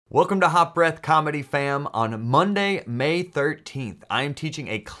Welcome to Hot Breath Comedy Fam. On Monday, May 13th, I am teaching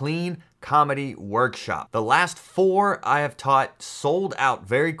a clean comedy workshop. The last 4 I have taught sold out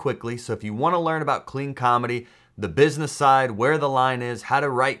very quickly, so if you want to learn about clean comedy, the business side, where the line is, how to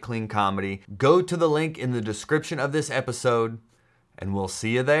write clean comedy, go to the link in the description of this episode, and we'll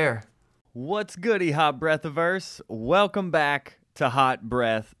see you there. What's goody, Hot Breathiverse? Welcome back to Hot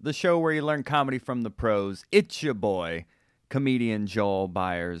Breath, the show where you learn comedy from the pros. It's your boy, comedian Joel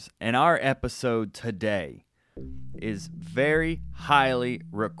Byers, and our episode today is very highly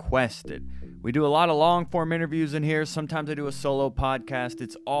requested. We do a lot of long-form interviews in here. Sometimes I do a solo podcast.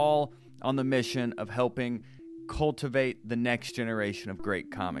 It's all on the mission of helping cultivate the next generation of great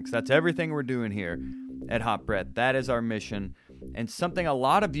comics. That's everything we're doing here at Hot Breath. That is our mission. And something a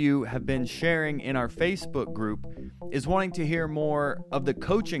lot of you have been sharing in our Facebook group is wanting to hear more of the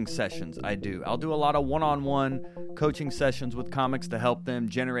coaching sessions I do. I'll do a lot of one-on-one coaching sessions with comics to help them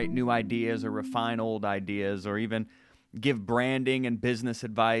generate new ideas or refine old ideas, or even give branding and business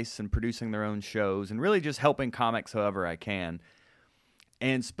advice and producing their own shows, and really just helping comics however I can.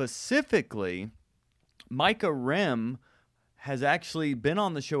 And specifically, Micah Rim has actually been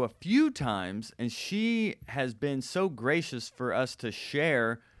on the show a few times, and she has been so gracious for us to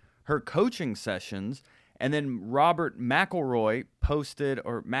share her coaching sessions. And then Robert McElroy posted,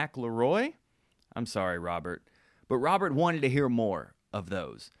 or McElroy? I'm sorry, Robert. But Robert wanted to hear more of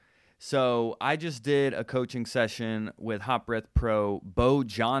those. So I just did a coaching session with Hot Breath Pro Bo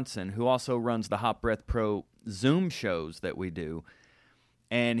Johnson, who also runs the Hot Breath Pro Zoom shows that we do.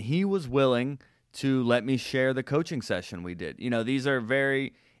 And he was willing to let me share the coaching session we did. You know, these are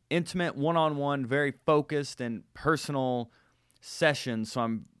very intimate, one-on-one, very focused and personal sessions. So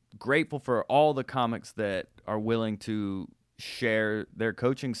I'm grateful for all the comics that are willing to share their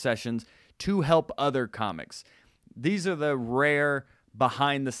coaching sessions to help other comics. These are the rare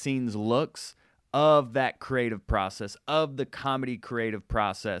behind-the-scenes looks of that creative process, of the comedy creative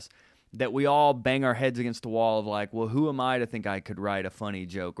process, that we all bang our heads against the wall of like, well, who am I to think I could write a funny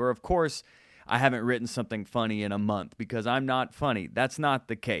joke? Or, of course, I haven't written something funny in a month because I'm not funny. That's not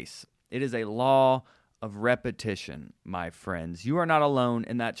the case. It is a law of repetition, my friends. You are not alone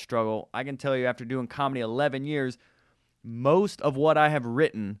in that struggle. I can tell you, after doing comedy 11 years, most of what I have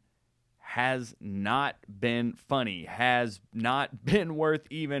written has not been funny, has not been worth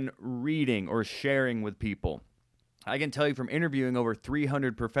even reading or sharing with people. I can tell you from interviewing over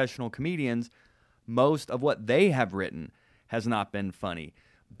 300 professional comedians, most of what they have written has not been funny.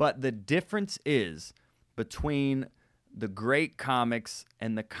 But the difference is between the great comics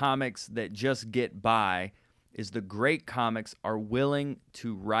and the comics that just get by is the great comics are willing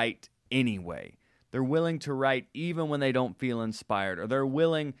to write anyway. They're willing to write even when they don't feel inspired, or they're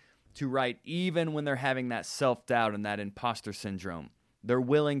willing to write even when they're having that self-doubt and that imposter syndrome. They're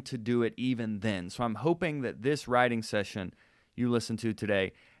willing to do it even then. So I'm hoping that this writing session you listen to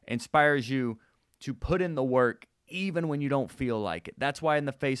today inspires you to put in the work even when you don't feel like it. That's why in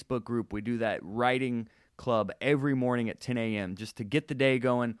the Facebook group we do that writing club every morning at 10 a.m. just to get the day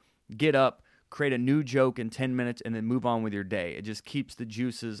going, get up, create a new joke in 10 minutes, and then move on with your day. It just keeps the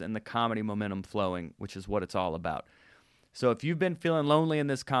juices and the comedy momentum flowing, which is what it's all about. So if you've been feeling lonely in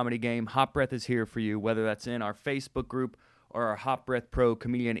this comedy game, Hot Breath is here for you, whether that's in our Facebook group or our Hot Breath Pro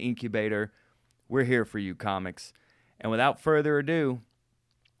Comedian Incubator. We're here for you, comics. And without further ado,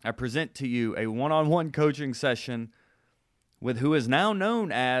 I present to you a one-on-one coaching session with who is now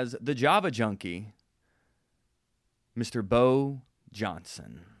known as the Java Junkie, Mr. Bo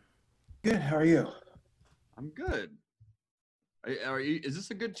Johnson. Good. How are you? I'm good. Are you? Is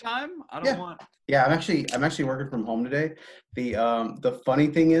this a good time? Yeah, I'm actually working from home today. The funny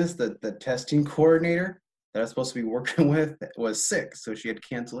thing is that the testing coordinator that I was supposed to be working with was sick, so she had to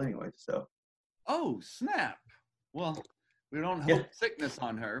cancel anyway. So. Oh, snap. Well, we don't hope sickness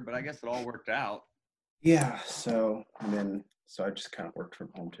on her, but I guess it all worked out. Yeah, so I just kind of worked from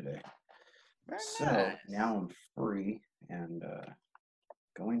home today. Very nice. Now I'm free and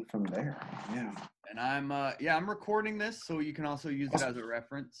going from there. Yeah. And I'm recording this so you can also use it as a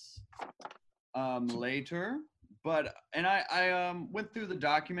reference later. But I went through the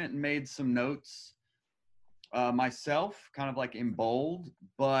document and made some notes myself, kind of like in bold,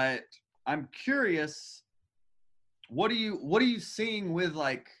 but I'm curious, what are you seeing with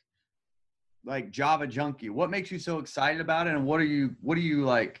like Java Junkie? What makes you so excited about it, and what are you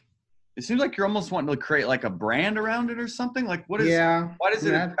like? It seems like you're almost wanting to create like a brand around it or something. Like, why does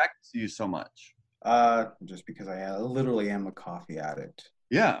it attract you so much? Just because I literally am a coffee addict.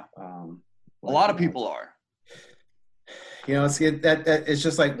 Yeah. A lot of people are. It's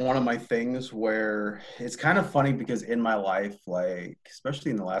just like one of my things where it's kind of funny because in my life, like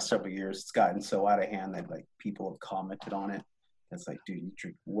especially in the last couple of years, it's gotten so out of hand that like people have commented on it. It's like, dude, you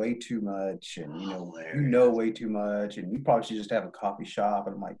drink way too much, and you know way too much, and you probably should just have a coffee shop.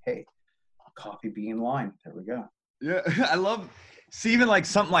 And I'm like, hey, coffee be in line. There we go. Yeah, I love see even like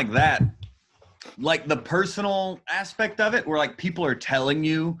something like that, like the personal aspect of it, where like people are telling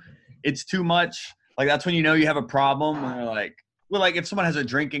you it's too much. Like that's when you know you have a problem. And they're like, well, like if someone has a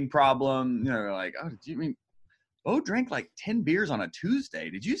drinking problem, you know, they're like, oh, did you mean Bo drank like 10 beers on a Tuesday?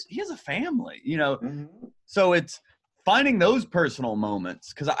 Did you? He has a family, you know. Mm-hmm. So it's finding those personal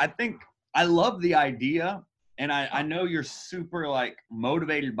moments because I think I love the idea. And I know you're super like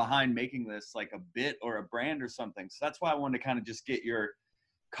motivated behind making this like a bit or a brand or something. So that's why I wanted to kind of just get your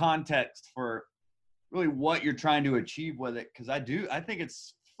context for really what you're trying to achieve with it. Cause I think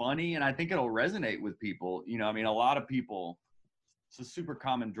it's funny and I think it'll resonate with people. You know, I mean, a lot of people, it's a super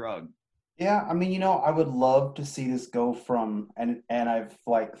common drug. Yeah, I mean, I would love to see this go from and I've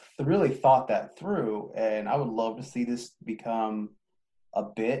like really thought that through, and I would love to see this become a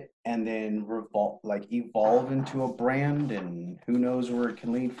bit and then evolve into a brand, and who knows where it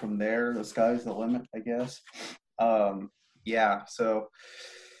can lead from there. The sky's the limit, I guess. Um, yeah, so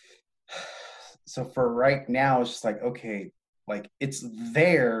for right now, it's just like, okay, like it's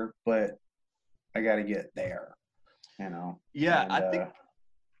there, but I got to get there, you know. Yeah, And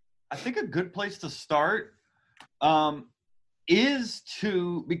I think a good place to start um, is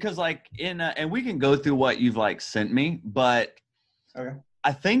to because like and we can go through what you've like sent me, but okay.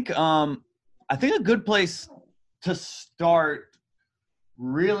 I think I think a good place to start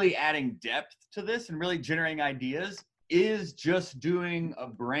really adding depth to this and really generating ideas is just doing a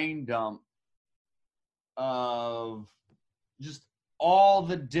brain dump of just all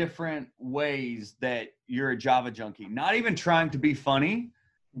the different ways that you're a Java junkie. Not even trying to be funny,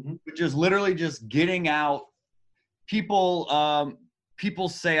 Mhm. but just literally just getting out people people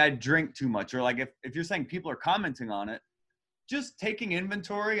say I drink too much, or like if you're saying people are commenting on it, just taking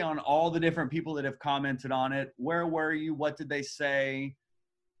inventory on all the different people that have commented on it. Where were you? What did they say?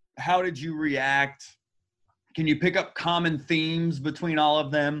 How did you react? Can you pick up common themes between all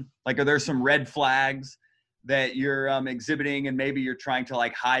of them? Like, are there some red flags that you're exhibiting, and maybe you're trying to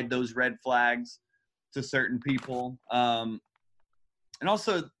like hide those red flags to certain people? And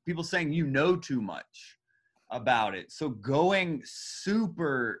also, people saying you know too much about it. So going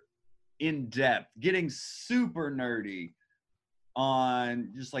super in depth, getting super nerdy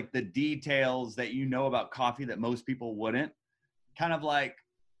on just like the details that you know about coffee that most people wouldn't. Kind of like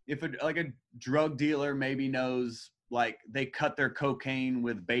if a drug dealer maybe knows like they cut their cocaine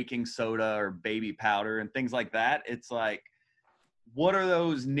with baking soda or baby powder and things like that. It's like, what are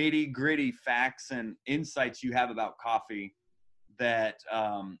those nitty gritty facts and insights you have about coffee that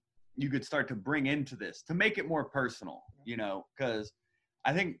you could start to bring into this to make it more personal, you know, because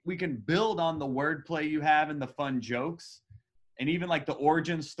I think we can build on the wordplay you have and the fun jokes and even like the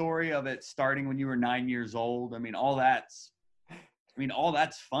origin story of it starting when you were 9 years old. All that's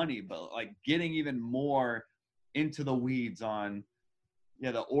funny, but like getting even more into the weeds on,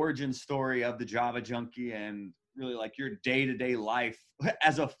 yeah, the origin story of the Java junkie and really like your day-to-day life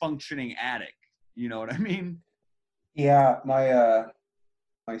as a functioning addict. You know what I mean? Yeah, my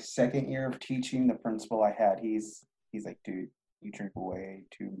second year of teaching, the principal I had, he's like, dude, you drink way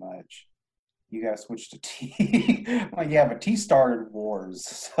too much. You gotta switch to tea. I'm like, yeah, but tea started wars.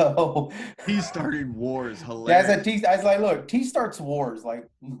 So He started wars. yeah, I Hilarious. said tea. I was like, look, tea starts wars. Like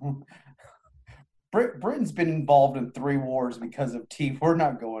Britain's been involved in 3 wars because of tea. We're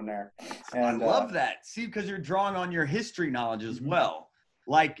not going there. I And love that. See, because you're drawing on your history knowledge as mhm. well.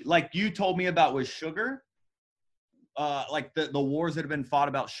 Like you told me about with sugar, like the wars that have been fought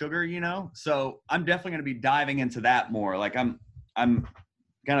about sugar, you know. So I'm definitely going to be diving into that more. Like I'm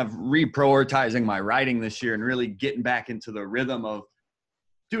kind of reprioritizing my writing this year and really getting back into the rhythm of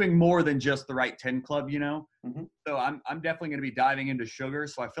doing more than just the Right 10 Club, you know. Mhm. So I'm definitely going to be diving into sugar.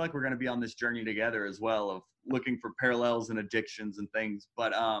 So I feel like we're going to be on this journey together as well of looking for parallels and addictions and things.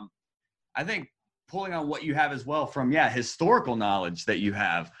 But I think pulling on what you have as well from historical knowledge that you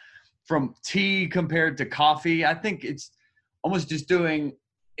have from tea compared to coffee, I think it's almost just doing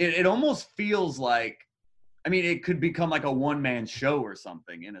it. It almost feels like, I mean, it could become like a one-man show or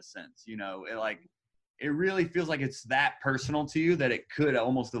something in a sense, you know. It really feels like it's that personal to you that it could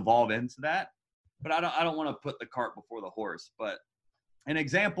almost evolve into that. But I don't want to put the cart before the horse. But an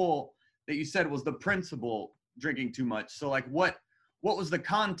example that you said was the principal drinking too much. So like what was the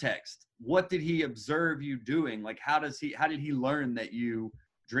context? What did he observe you doing? Like how did he learn that you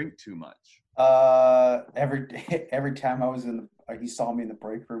drink too much? Every every time I was he saw me in the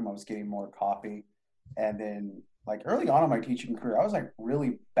break room, I was getting more coffee, and then like early on in my teaching career, I was like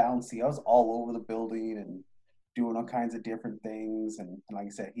really bouncy. I was all over the building and doing all kinds of different things. And like I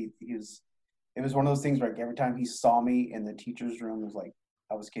said, he was it was one of those things where like every time he saw me in the teacher's room, it was like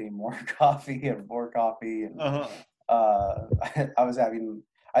I was getting more coffee and more coffee, and Uh-huh. I was having.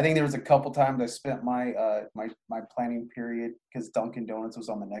 I think there was a couple times I spent my planning period because Dunkin' Donuts was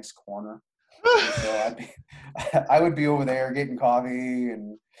on the next corner, and so I would be over there getting coffee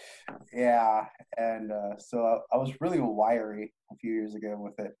and yeah, and so I was really wiry a few years ago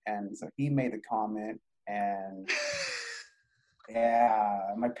with it, and so he made the comment, and yeah,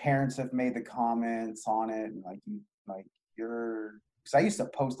 my parents have made the comments on it, and like you're because I used to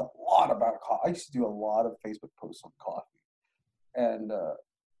post a lot about coffee. I used to do a lot of Facebook posts on coffee, and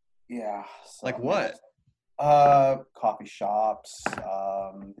yeah, Like so man, what? coffee shops,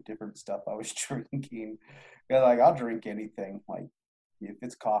 the different stuff I was drinking. Yeah, like I'll drink anything. Like if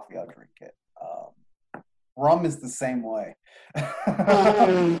it's coffee, I'll drink it. Rum is the same way.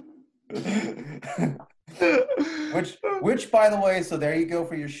 Which by the way, so there you go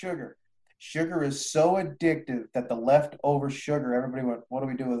for your sugar. Sugar is so addictive that the leftover sugar, everybody went, what do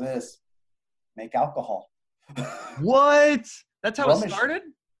we do with this? Make alcohol. What? That's how it Rum is started?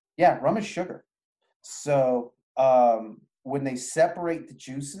 yeah, rum is sugar. So when they separate the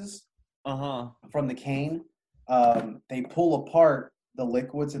juices Uh-huh. from the cane, they pull apart the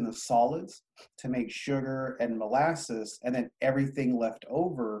liquids and the solids to make sugar and molasses, and then everything left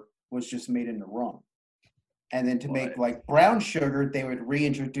over was just made into rum. And then to make What? like brown sugar, they would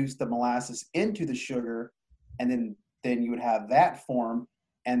reintroduce the molasses into the sugar, and then you would have that form,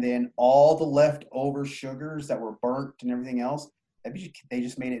 and then all the leftover sugars that were burnt and everything else, they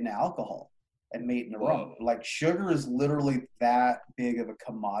just made it into alcohol and made it into rum. Whoa. Like sugar is literally that big of a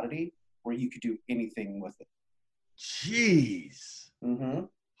commodity where you could do anything with it. Jeez. Mm-hmm.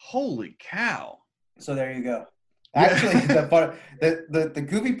 Holy cow. So there you go. Actually, Yeah. the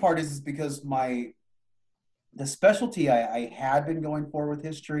goofy part is because the specialty I had been going for with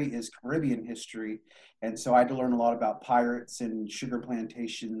history is Caribbean history, and so I had to learn a lot about pirates and sugar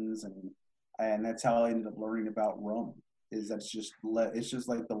plantations, and that's how I ended up learning about rum. Is that's just it's just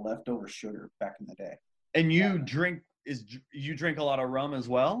like the leftover sugar back in the day. And Yeah, you drink a lot of rum as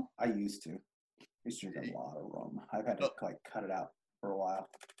well? I used to. I used to drink a lot of rum. I've had to like cut it out for a while.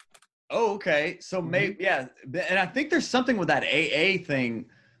 Oh, okay. So maybe, Mm-hmm. yeah. And I think there's something with that AA thing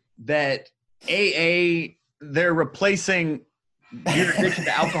that AA, they're replacing your addiction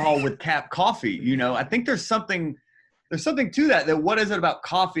to alcohol with cap coffee. You know, I think there's something to that. That what is it about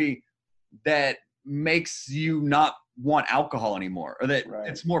coffee that makes you not want alcohol anymore, or that Right.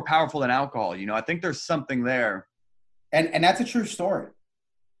 it's more powerful than alcohol? You know, I think there's something there. And that's a true story.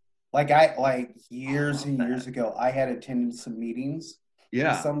 Like I like Oh, I years love and that. years ago, I had attended some meetings with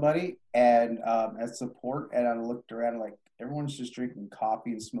Yeah. somebody and as support, and I looked around like everyone's just drinking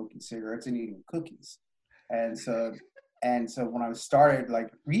coffee and smoking cigarettes and eating cookies, and so when I started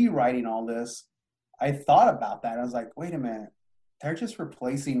like rewriting all this, I thought about that. I was like, wait a minute, they're just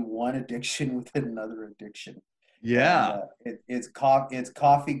replacing one addiction with another addiction, and Yeah. it's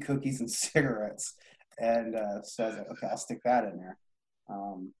coffee, cookies, and cigarettes, and so I was like, okay, I'll stick that in there.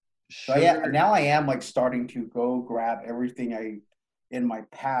 So yeah, Sugar. now I am like starting to go grab everything I in my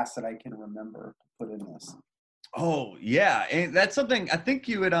past that I can remember to put in this. Oh, yeah. And that's something I think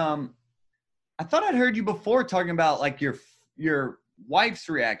you would I thought I'd heard you before talking about like your wife's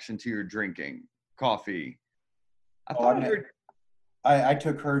reaction to your drinking coffee. I Oh, thought I heard I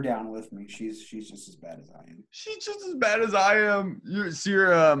took her down with me. She's just as bad as I am. she's just as bad as I am.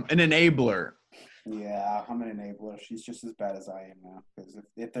 You're an enabler. Yeah, I'm an enabler. She's just as bad as I am now. Because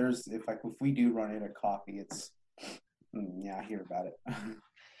if there's if we do run into coffee, it's yeah, I hear about it.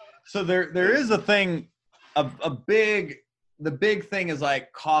 So there is a thing, a big the big thing is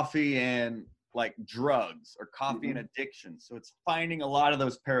like coffee and like drugs or coffee and Hmm. addiction. So it's finding a lot of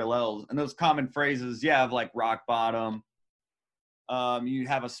those parallels and those common phrases. Yeah, of like rock bottom. You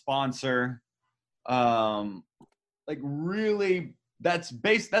have a sponsor. Um, like really that's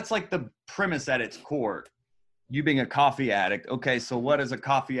like the premise at its core. You being a coffee addict, okay, so what is a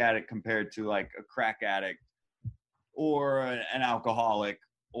coffee addict compared to like a crack addict or an alcoholic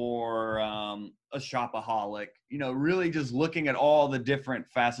or a shopaholic? You know, really just looking at all the different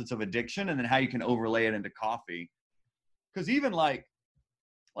facets of addiction and then how you can overlay it into coffee. Because even like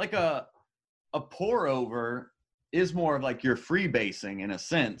a pour over is more of like you're freebasing in a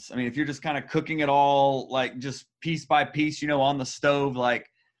sense. I mean, if you're just kind of cooking it all like just piece by piece, you know, on the stove, like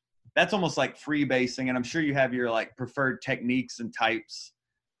that's almost like freebasing. And I'm sure you have your like preferred techniques and types.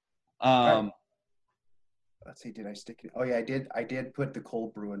 All right. Um, Let's see, did I stick it? Oh yeah, I did. I did put the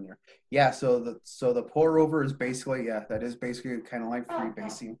cold brew in there. Yeah, so the pour over is basically, yeah, that is basically kind of like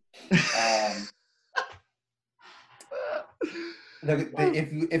freebasing. Um,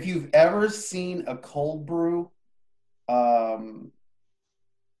 if you've ever seen a cold brew, um,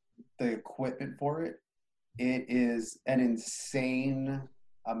 the equipment for it, it is an insane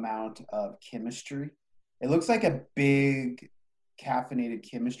amount of chemistry. It looks like a big caffeinated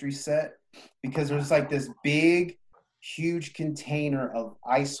chemistry set because there's like this big, huge container of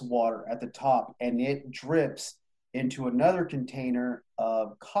ice water at the top, and it drips into another container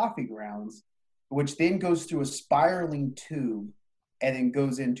of coffee grounds, which then goes through a spiraling tube and then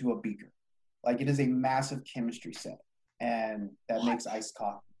goes into a beaker. Like it is a massive chemistry set, and that makes iced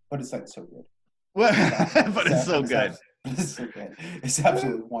coffee. But it's like so good. but it's so It's good. it's so good. It's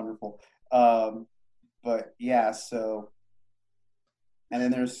absolutely wonderful. But yeah, so and then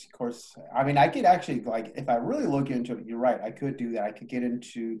there's of course, I mean, I could actually like if I really look into it, you're right, I could do that. I could get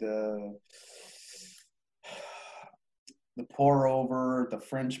into the pour over, the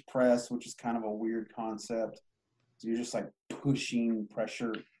French press, which is kind of a weird concept. So you're just like pushing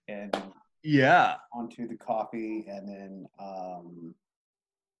pressure and Yeah. onto the coffee, and then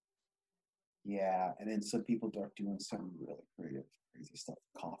yeah, and then some people are doing some really creative, crazy stuff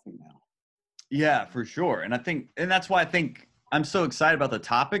with coffee now. Yeah, for sure. And that's why I think I'm so excited about the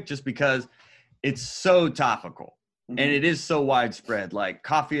topic, just because it's so topical and Mhm. it is so widespread. Like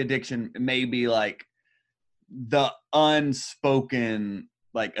coffee addiction may be like the unspoken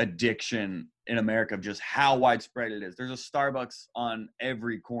like addiction in America of just how widespread it is. There's a Starbucks on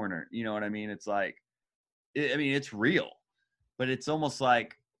every corner. You know what I mean? It's like, I mean, it's real, but it's almost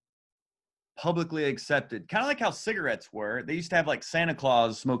like publicly accepted, kind of like how cigarettes were. They used to have like Santa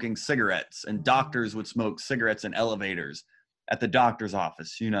Claus smoking cigarettes, and doctors would smoke cigarettes in elevators at the doctor's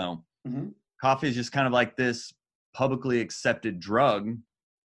office. Mm-hmm. Coffee is just kind of like this publicly accepted drug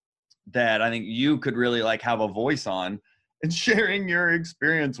that I think you could really like have a voice on and sharing your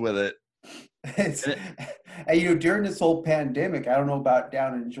experience with it. It's, and during this whole pandemic, I don't know about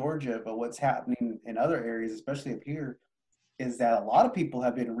down in Georgia, but what's happening in other areas, especially up here, is that a lot of people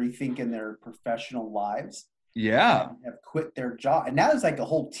have been rethinking their professional lives Yeah. and have quit their job. And now there's like a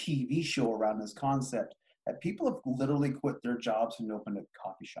whole TV show around this concept that people have literally quit their jobs and opened up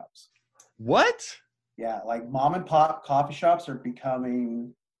coffee shops. What? Yeah, like mom and pop coffee shops are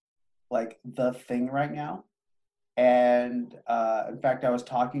becoming like the thing right now. And in fact, I was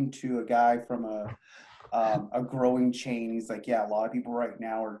talking to a guy from a growing chain. He's like, yeah, a lot of people right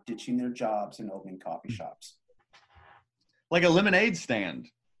now are ditching their jobs and opening coffee shops, Like a lemonade stand,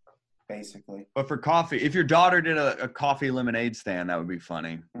 basically. but for coffee. If your daughter did a coffee lemonade stand, that would be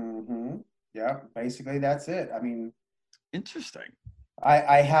funny. Mm-hmm. Yeah, basically that's it. I mean, Interesting.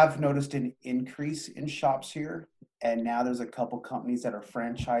 I have noticed an increase in shops here, and now there's a couple companies that are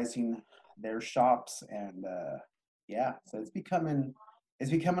franchising their shops, and yeah, so it's becoming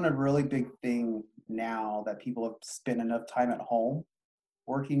a really big thing now that people have spent enough time at home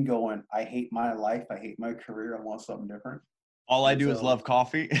working, going, I hate my life, I hate my career, I want something different. All I And do is so, love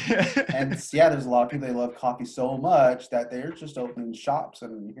coffee. and yeah, there's a lot of people they love coffee so much that they're just opening shops,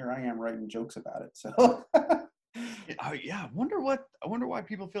 and here I am writing jokes about it. So. Oh yeah, I wonder why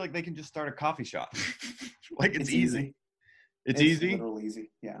people feel like they can just start a coffee shop. Like it's easy. It's easy. Literally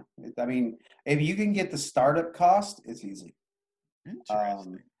easy. Yeah. I mean, if you can get the startup cost, it's easy.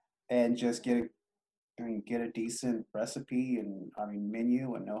 Interesting. And just get a decent recipe and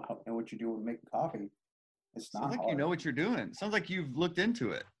menu and know what you're doing with making coffee. It's not Sounds like hard. you know what you're doing. Sounds like you've looked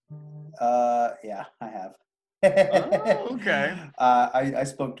into it. Yeah, I have. Oh, okay. I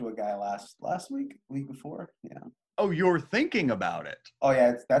spoke to a guy last week before. Yeah. Oh, you're thinking about it. Oh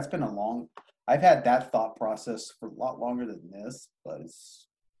yeah, that's been I've had that thought process for a lot longer than this, but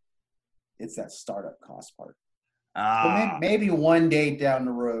it's that startup cost part. So maybe one day down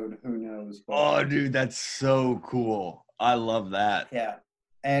the road, who knows? But, oh, dude, that's so cool. I love that. yeah,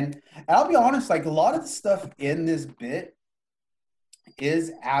 and I'll be honest, like a lot of the stuff in this bit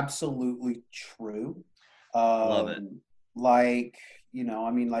is absolutely true. Love it. Like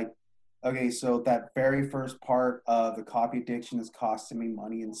like okay, so that very first part of the coffee addiction is costing me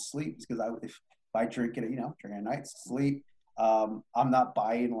money and sleep because if I drink it, drink at night, sleep. I'm not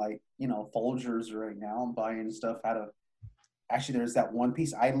buying like Folgers right now. I'm buying stuff out of. Actually, there's that one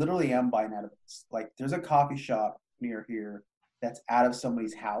piece. I literally am buying out of like. There's a coffee shop near here that's out of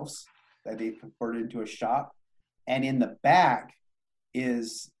somebody's house that they converted into a shop, and in the back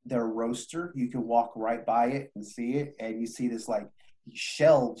is their roaster. You can walk right by it and see it, and you see this like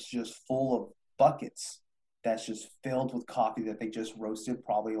shelves just full of buckets that's just filled with coffee that they just roasted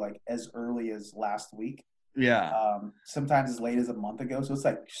probably like as early as last week. Yeah. Sometimes as late as a month ago. So it's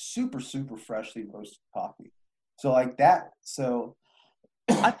like super, super freshly roasted coffee. So like that. So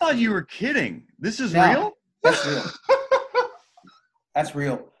I thought you were kidding. This is no, real? that's real. That's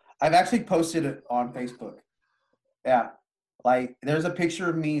real. I've actually posted it on Facebook. Yeah. Like there's a picture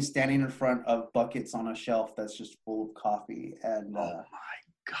of me standing in front of buckets on a shelf that's just full of coffee. And Oh my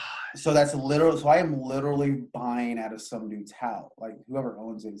God. so that's literal. So I am literally buying out of some dude's house. Like whoever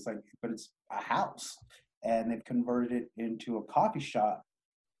owns it, it's like, but it's a house. And they've converted it into a coffee shop.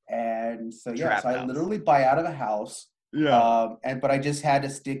 And so yeah, Trap so I house. literally buy out of a house. Yeah. But I just had to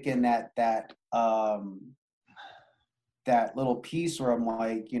stick in that little piece where I'm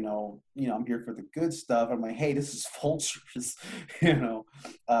like, I'm here for the good stuff. I'm like, hey, this is Folgers, So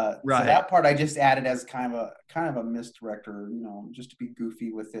Right. that part I just added as kind of a misdirect, or just to be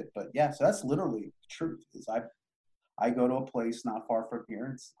goofy with it. But yeah, so that's literally the truth. Is I go to a place not far from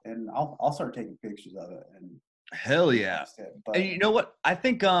here, and I'll start taking pictures of it. And Hell yeah. post it. But And you know what? I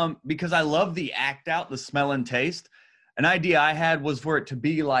think because I love the act out, the smell and taste, an idea I had was for it to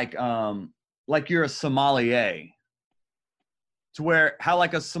be like you're a sommelier. To where how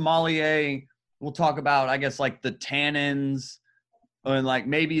like a sommelier will talk about, I guess, like the tannins and like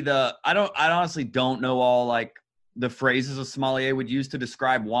maybe I honestly don't know all like the phrases a sommelier would use to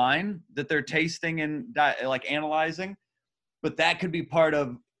describe wine that they're tasting and like analyzing, but that could be part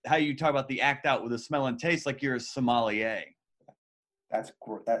of how you talk about the act out with the smell and taste, like you're a sommelier. that's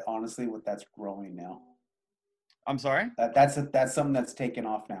honestly what that's growing now. I'm sorry? That's something that's taken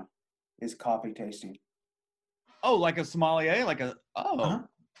off now, is coffee tasting. Oh, like a sommelier, like a Uh-huh.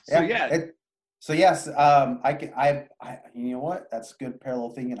 So yeah. So yes, you know what? That's a good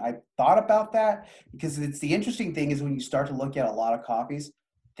parallel thing, and I thought about that because it's the interesting thing is when you start to look at a lot of coffees,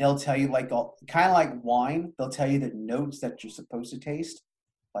 they'll tell you like kind of like wine. They'll tell you the notes that you're supposed to taste,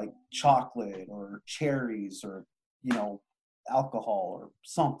 like chocolate or cherries or alcohol or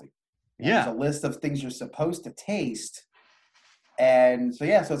something. Yeah. There's a list of things you're supposed to taste. And so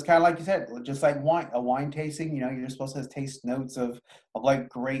yeah, so it's kind of like you said, just like a wine tasting. You're supposed to taste notes of like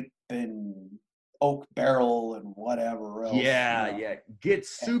grape and oak barrel and whatever else. Yeah. Get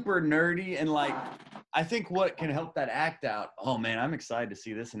super nerdy and like I think what can help that act out. Oh man, I'm excited to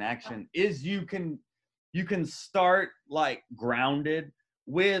see this in action. Is you can start like grounded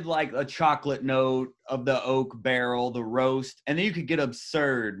with like a chocolate note of the oak barrel, the roast, and then you could get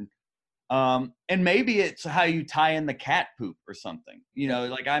absurd. And maybe it's how you tie in the cat poop or something.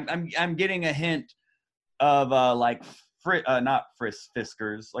 Like I'm getting a hint of like not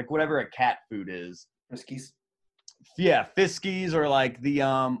Fiskars, like whatever a cat food is. Friskies. Yeah, Fiskies, or like the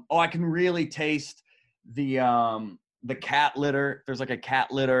I can really taste the cat litter. There's like a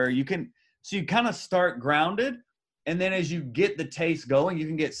cat litter. You kind of start grounded, and then as you get the taste going, you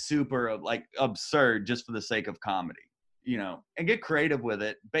can get super like absurd just for the sake of comedy. And get creative with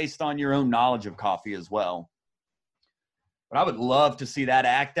it based on your own knowledge of coffee as well. But I would love to see that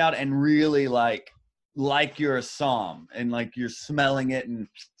act out and really like you're a som and like you're smelling it and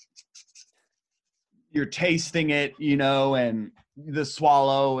you're tasting it, and the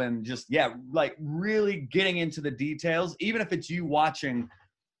swallow and just, like really getting into the details, even if it's you watching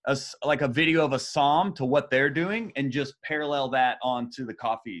like a video of a som to what they're doing and just parallel that onto the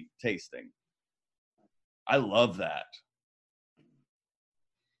coffee tasting. I love that.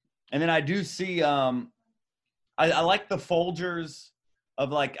 And then I do see, I like the Folgers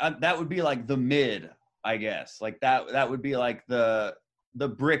of like, that would be like the mid, I guess. Like that would be like the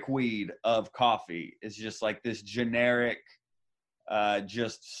brickweed of coffee. Is just like this generic,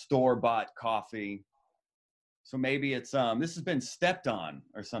 just store-bought coffee. So maybe it's, this has been stepped on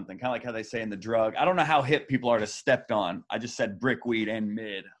or something, kind of like how they say in the drug. I don't know how hip people are to stepped on. I just said brickweed and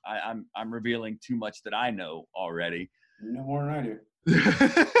mid. I'm revealing too much that I know already. No more than I do.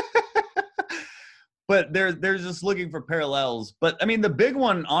 But they're just looking for parallels. But I mean, the big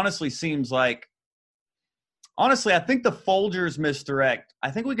one honestly seems like, I think the Folgers misdirect.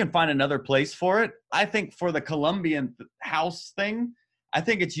 I think we can find another place for it. I think for the Colombian house thing, I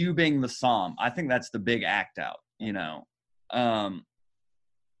think it's you being the som. I think that's the big act out, and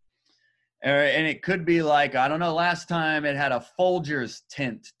it could be like, I don't know, last time it had a Folgers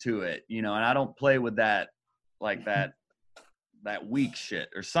tint to it, and I don't play with that, like that weak shit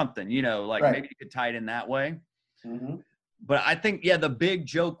or something, like right. Maybe you could tie it in that way. Mm-hmm. But I think, the big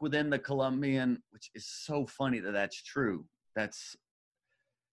joke within the Colombian, which is so funny that's true. That's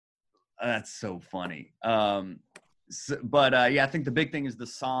so funny. But I think the big thing is the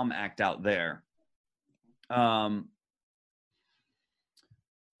som act out there. And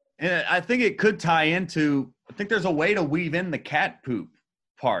And I think it could tie into, I think there's a way to weave in the cat poop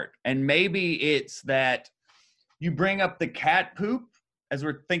part. And maybe it's that you bring up the cat poop as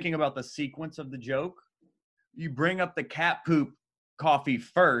we're thinking about the sequence of the joke. You bring up the cat poop coffee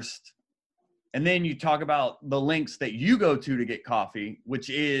first, and then you talk about the links that you go to get coffee,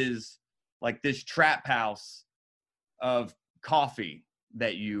 which is like this trap house of coffee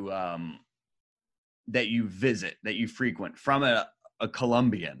that you visit, that you frequent from a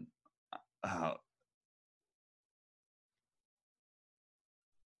Colombian.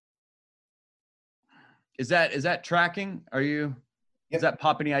 Is that tracking? Are you? Yep. Does that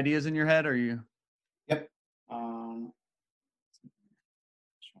pop any ideas in your head? Are you? Yep.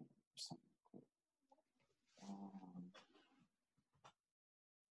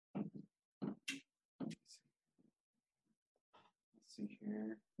 Let's see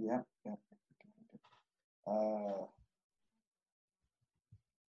here. Yep. Yep.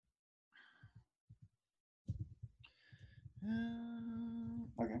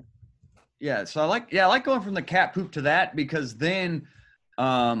 Okay. Yeah, so I like going from the cat poop to that, because then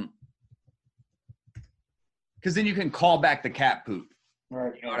you can call back the cat poop.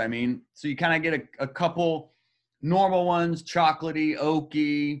 Right. You know what I mean? So you kind of get a couple normal ones, chocolatey,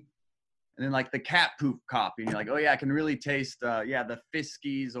 oaky, and then like the cat poop coffee. And you're like, oh yeah, I can really taste the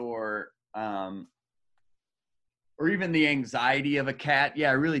Fiskies or even the anxiety of a cat. Yeah,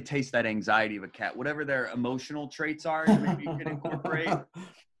 I really taste that anxiety of a cat. Whatever their emotional traits are, maybe you can incorporate.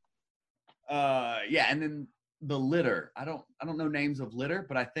 And then the litter. I don't know names of litter,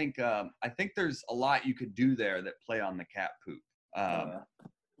 but I think there's a lot you could do there that play on the cat poop.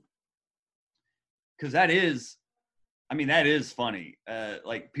 Because that is funny.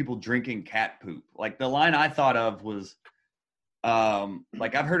 Like people drinking cat poop. Like the line I thought of was,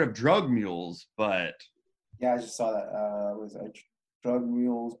 like I've heard of drug mules, but yeah, I just saw that. Was drug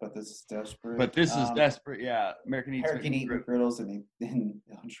mules, but this is desperate. But this is desperate. Yeah, American eat McGriddles and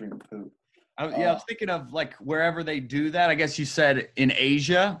drink poop. I was thinking of like wherever they do that. I guess you said in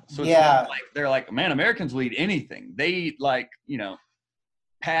Asia. So it's like they're like, man, Americans will eat anything. They eat like,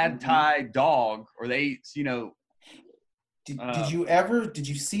 pad thai dog, or they eat, Did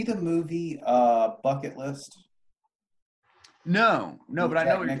you see the movie Bucket List? No, but I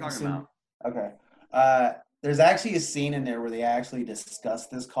know what you're talking about. Okay. There's actually a scene in there where they actually discuss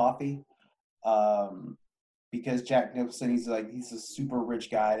this coffee. Because Jack Nicholson, he's a super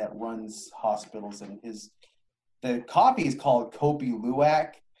rich guy that runs hospitals, and the coffee is called Kopi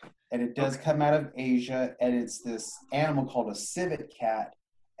Luwak, and it does come out of Asia, and it's this animal called a civet cat,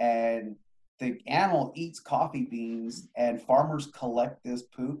 and the animal eats coffee beans, and farmers collect this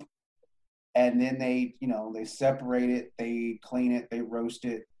poop, and then they separate it, they clean it, they roast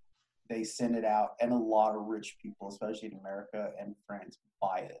it, they send it out, and a lot of rich people, especially in America and France,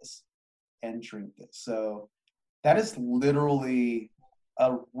 buy this and drink this. So that is literally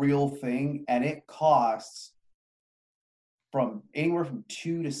a real thing, and it costs from anywhere from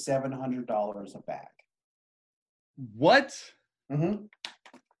 $200 to $700 a bag. What? Mm-hmm.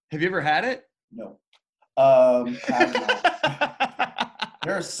 Have you ever had it? No. Have not.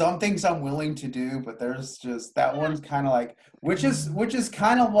 There are some things I'm willing to do, but there's just that one's kind of like, which is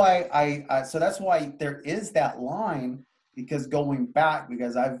kind of why I so that's why there is that line. Because going back,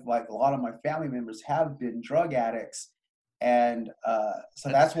 because I've like a lot of my family members have been drug addicts, and so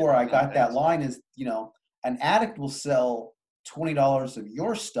that's where I got that line is, an addict will sell $20 of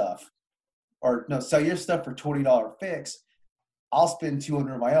your stuff, sell your stuff for $20 fix. I'll spend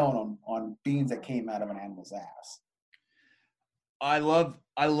 $200 of my own on beans that came out of an animal's ass. I love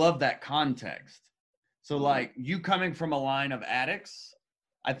that context. So like you coming from a line of addicts,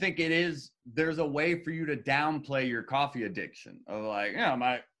 I think there's a way for you to downplay your coffee addiction of like,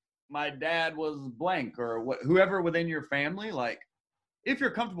 my dad was blank, or whoever within your family, like if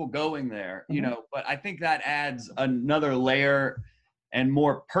you're comfortable going there, but I think that adds another layer and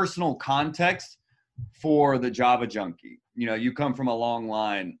more personal context for the Java junkie. You come from a long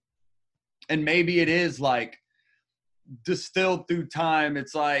line, and maybe it is like distilled through time.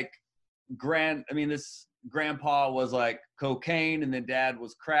 It's like this grandpa was like cocaine, and then dad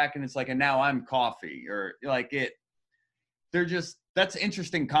was crack, and it's like, and now I'm coffee, or like that's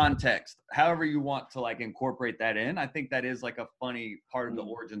interesting context. However you want to like incorporate that in, I think that is like a funny part of the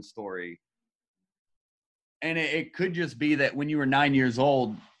origin story. And it could just be that when you were 9 years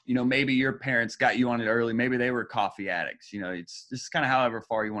old, maybe your parents got you on it early. Maybe they were coffee addicts. It's just kind of however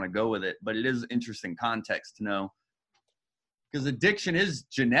far you want to go with it, but it is interesting context to know. Because addiction is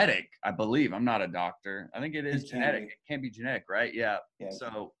genetic, I believe. I'm not a doctor. I think it is genetic. It can't be genetic, right? Yeah.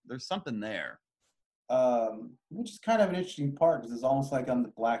 So there's something there. which is kind of an interesting part because it's almost like I'm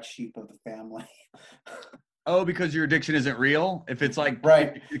the black sheep of the family. Oh, because your addiction isn't real? If it's like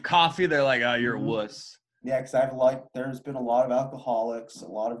Right. coffee, they're like, oh, you're a Mhm. wuss. Yeah, because there's been a lot of alcoholics, a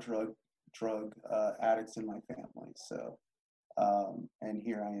lot of drug addicts in my family. So, and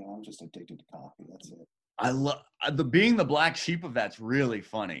here I am, I'm just addicted to coffee. That's it. I love being the black sheep of that's really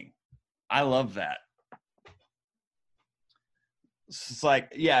funny. I love that. It's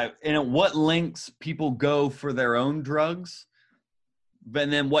like, yeah, and what links people go for their own drugs,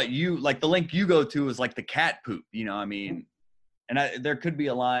 but then what you like the link you go to is like the cat poop, you know, I mean, and there could be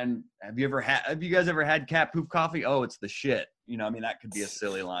a line, have you guys ever had cat poop coffee? Oh, it's the shit. You know, I mean, that could be a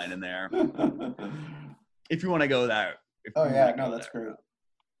silly line in there. If you want to go there. Oh yeah, no, that's great.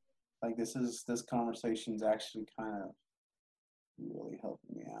 Like this conversation's actually kind of really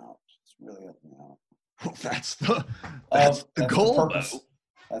helping me out. It's really helping me out. Well, that's the goal. The purpose.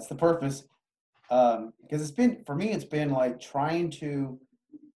 That's the purpose. Because for me, it's been like trying to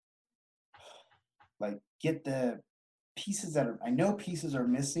like get the pieces I know pieces are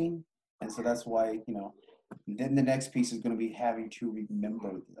missing, and so that's why, then the next piece is going to be having to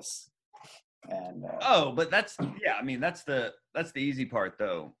remember this. And but that's I mean, that's the easy part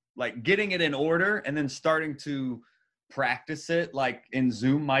though. Like getting it in order and then starting to practice it like in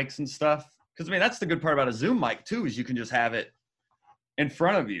Zoom mics and stuff. Because I mean, that's the good part about a Zoom mic too, is you can just have it in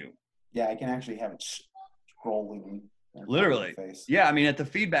front of you. Yeah, I can actually have it scrolling. Literally. Yeah, I mean, at the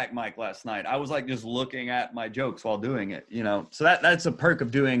feedback mic last night, I was like just looking at my jokes while doing it, So that's a perk of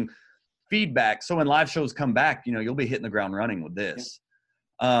doing feedback. So when live shows come back, you'll be hitting the ground running with this.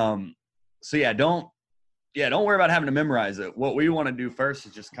 Yeah. So yeah, don't worry about having to memorize it. What we want to do first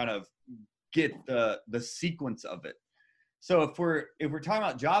is just kind of get the sequence of it. So if we're talking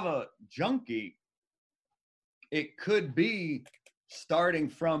about Java Junkie, it could be starting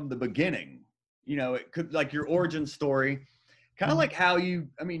from the beginning. It could like your origin story, kind of like how you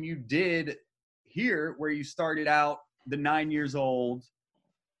did here, where you started out the 9 years old.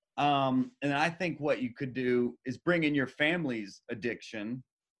 And I think what you could do is bring in your family's addiction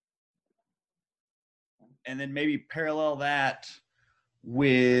and then maybe parallel that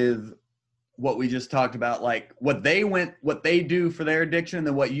with what we just talked about, like what they do for their addiction and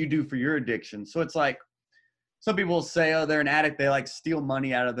then what you do for your addiction. So it's like, some people say, oh, they're an addict. They like steal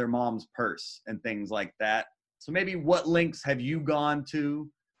money out of their mom's purse and things like that. So maybe what links have you gone to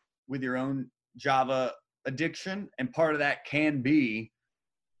with your own Java addiction? And part of that can be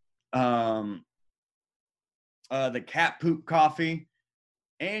the cat poop coffee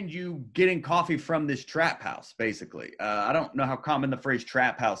and you getting coffee from this trap house, basically. I don't know how common the phrase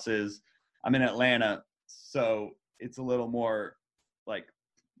trap house is. I'm in Atlanta, so it's a little more like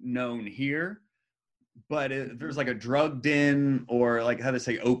known here. But if there's like a drug den or like how they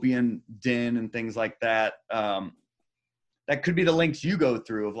say opium den and things like that, that could be the links you go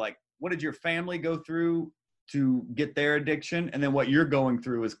through of like, what did your family go through to get their addiction? And then what you're going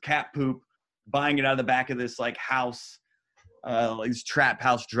through is cat poop, buying it out of the back of this like house, like this trap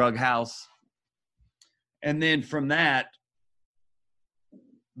house, drug house. And then from that,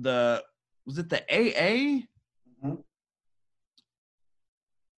 was it the AA? Mm-hmm.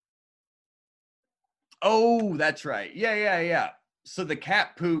 Oh, that's right. Yeah. So the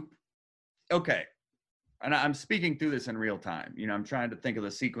cat poop, okay. And I'm speaking through this in real time. I'm trying to think of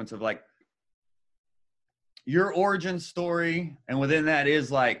the sequence of like your origin story. And within that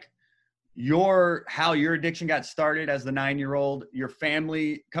is like how your addiction got started as the 9-year-old, your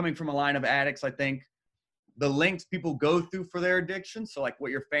family coming from a line of addicts, I think, the links people go through for their addiction. So like what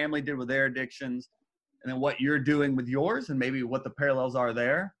your family did with their addictions and then what you're doing with yours and maybe what the parallels are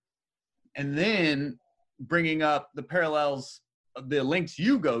there. And then bringing up the parallels of the links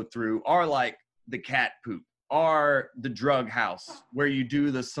you go through are like the cat poop, are the drug house where you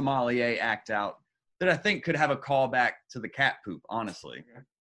do the sommelier act out that I think could have a callback to the cat poop, honestly.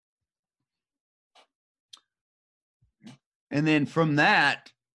 And then from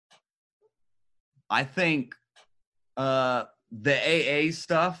that, I think the AA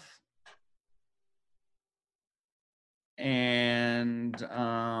stuff and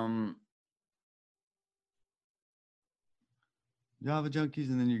Java Junkies,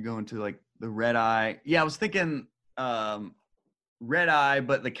 and then you're going to like the red eye. Yeah, I was thinking red eye,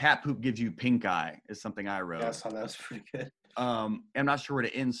 but the cat poop gives you pink eye is something I wrote. Yeah, I saw that was pretty good. I'm not sure where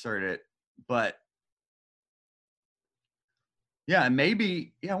to insert it, but yeah,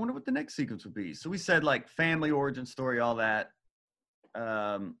 maybe, I wonder what the next sequence would be. So we said like family origin story, all that,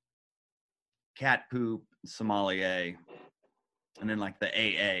 cat poop, sommelier, and then like the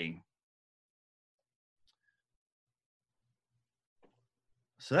AA.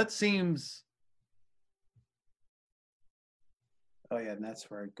 So that seems Oh yeah, and that's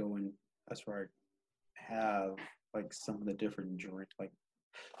where I go in. That's where I have like some of the different drinks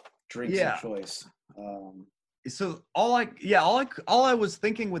of Yeah. choice. So all I was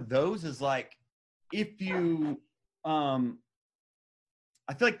thinking with those is like, if you, I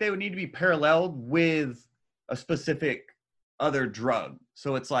feel like they would need to be paralleled with a specific other drug.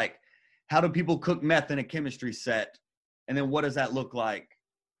 So it's like, how do people cook meth in a chemistry set? And then what does that look like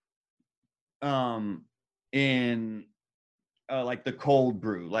in like the cold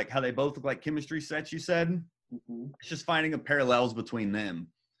brew? Like how they both look like chemistry sets, you said? It's just finding the parallels between them.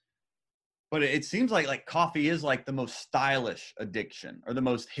 But it seems like coffee is like the most stylish addiction or the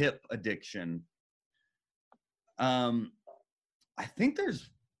most hip addiction. I think there's,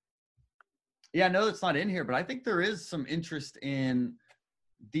 I know it's not in here, but I think there is some interest in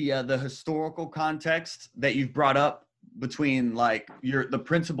the historical context that you've brought up between like the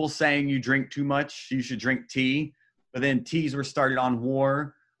principle saying you drink too much, you should drink tea, but then teas were started on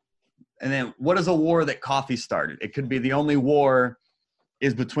war. And then what is a war that coffee started? It could be the only war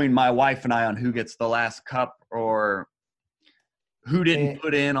is between my wife and I on who gets the last cup or who didn't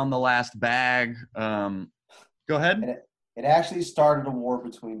put in on the last bag. Go ahead. It actually started a war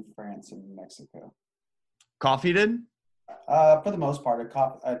between France and Mexico. Coffee did? For the most part,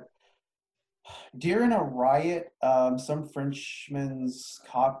 during a riot, some Frenchman's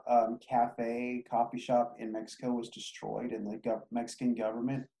coffee shop in Mexico was destroyed, and the Mexican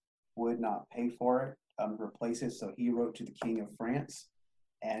government would not pay for it, replace it. So he wrote to the King of France,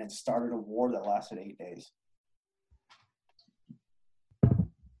 and it started a war that lasted 8 days.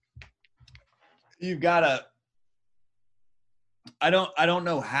 You've got to. I don't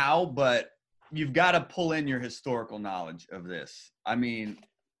know how, but you've got to pull in your historical knowledge of this. I mean,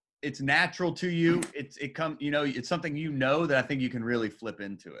 it's natural to you. It's something that I think you can really flip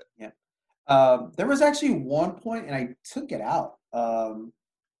into it. Yeah. There was actually one point, and I took it out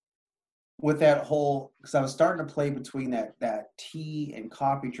with that whole, because I was starting to play between that tea and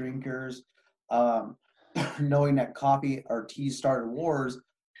coffee drinkers, knowing that coffee or tea started wars,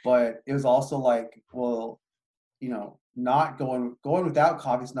 but it was also like, well, not going without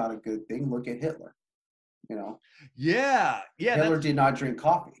coffee is not a good thing. Look at Hitler. Yeah. Hitler did not drink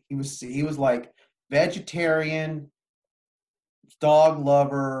coffee. He was like vegetarian, dog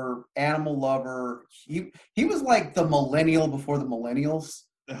lover, animal lover. He was like the millennial before the millennials.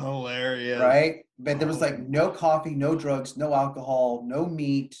 Hilarious. Right? But there was like no coffee, no drugs, no alcohol, no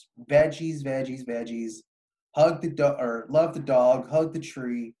meat, veggies. Hug the dog or love the dog, hug the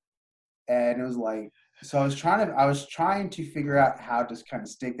tree. And it was like, so I was trying to figure out how to kind of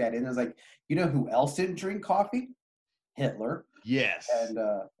stick that in. It was like, who else didn't drink coffee? Hitler. Yes. And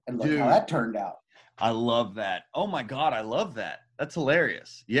look how that turned out. I love that. Oh my God, I love that. That's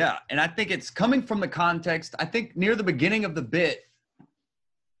hilarious. Yeah. And I think it's coming from the context. I think near the beginning of the bit,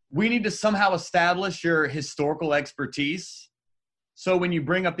 we need to somehow establish your historical expertise. So when you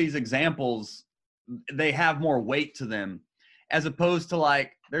bring up these examples, they have more weight to them, as opposed to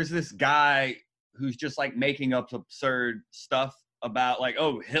like, there's this guy who's just like making up absurd stuff about like,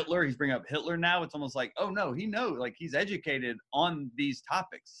 oh, Hitler, he's bringing up Hitler now. It's almost like, oh no, he knows, like he's educated on these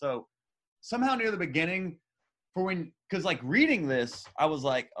topics. So somehow near the beginning because like reading this, I was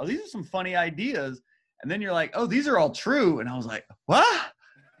like, oh, these are some funny ideas. And then you're like, oh, these are all true. And I was like, what?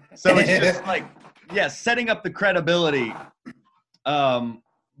 So it's just like, setting up the credibility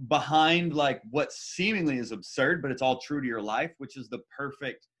behind like what seemingly is absurd, but it's all true to your life, which is the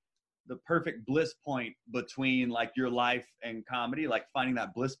perfect bliss point between like your life and comedy. Like finding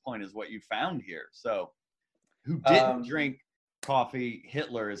that bliss point is what you found here. So who didn't drink coffee?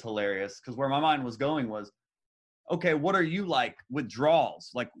 Hitler is hilarious, because where my mind was going was, okay, what are you like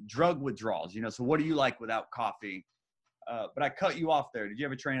withdrawals, like drug withdrawals? So what do you like without coffee? But I cut you off there. Did you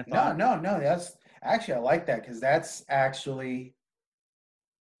have a train of thought? No. That's actually, I like that, because that's actually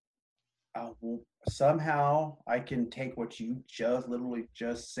somehow I can take what you literally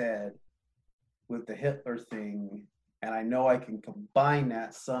just said with the Hitler thing, and I know I can combine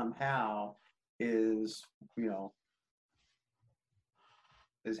that somehow. Is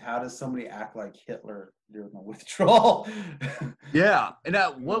how does somebody act like Hitler during a withdrawal? Yeah. And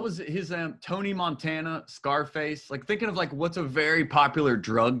what was his Tony Montana, Scarface? Like thinking of like what's a very popular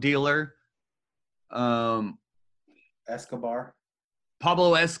drug dealer? Escobar.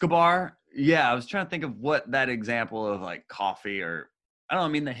 Pablo Escobar. Yeah, I was trying to think of what that example of like coffee, or I don't know, I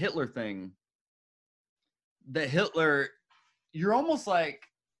mean the Hitler thing. The Hitler, you're almost like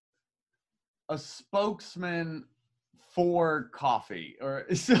a spokesman for coffee, or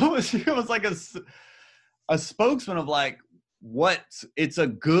so it was like a spokesman of like what it's a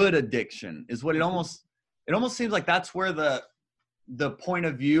good addiction is what it almost seems like. That's where the the point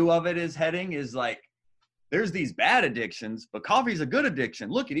of view of it is heading is like, there's these bad addictions, but coffee is a good addiction.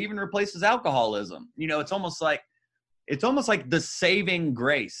 Look, it even replaces alcoholism. You know, it's almost like the saving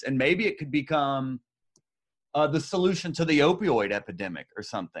grace, and maybe it could become the solution to the opioid epidemic or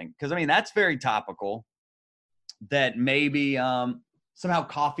something. Because I mean, that's very topical. That maybe somehow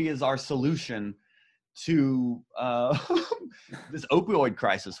coffee is our solution to this opioid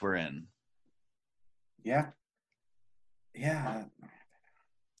crisis we're in. Yeah. Yeah.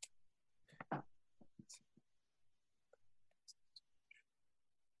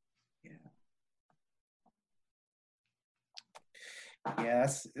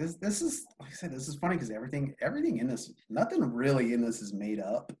 Yes, this is like I said. This is funny because everything in this, nothing really in this is made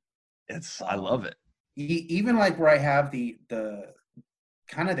up. I love it. Even like where I have the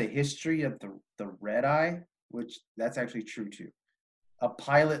kind of the history of the red eye, which that's actually true too. A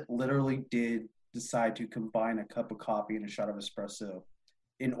pilot literally did decide to combine a cup of coffee and a shot of espresso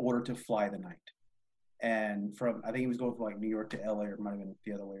in order to fly the night. And I think he was going from like New York to LA, or it might have been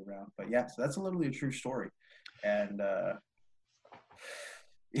the other way around. But yeah, so that's literally a true story. And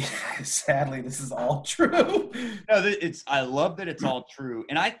sadly, this is all true. No, I love that it's all true.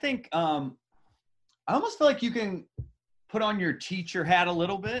 And I think I almost feel like you can put on your teacher hat a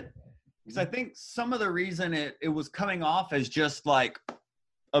little bit, because I think some of the reason it was coming off as just like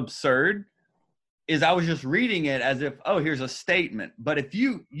absurd is I was just reading it as if, oh, here's a statement. But if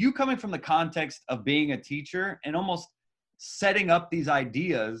you coming from the context of being a teacher and almost setting up these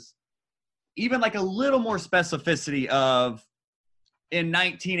ideas, even like a little more specificity of, in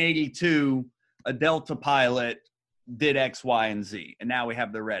 1982, a Delta pilot did X, Y, and Z, and now we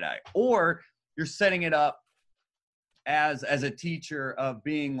have the red eye. Or you're setting it up as a teacher of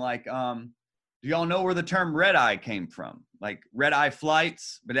being like, do y'all know where the term red eye came from? Like red eye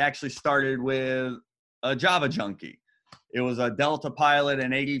flights, but it actually started with a Java junkie. It was a Delta pilot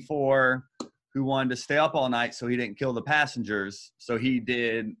in 84 who wanted to stay up all night so he didn't kill the passengers. So he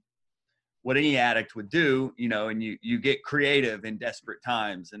did what any addict would do, you know, and you get creative in desperate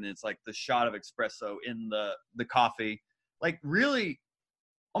times. And it's like the shot of espresso in the coffee, like really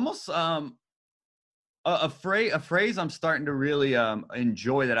almost a phrase I'm starting to really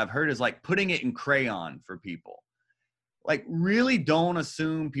enjoy that I've heard is like putting it in crayon for people. Like really don't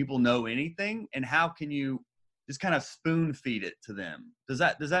assume people know anything, and how can you just kind of spoon feed it to them? Does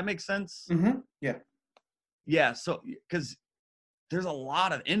that make sense? Mm-hmm. Yeah. Yeah. So, because there's a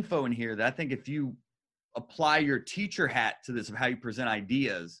lot of info in here that I think if you apply your teacher hat to this of how you present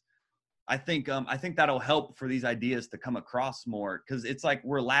ideas, I think that'll help for these ideas to come across more, because it's like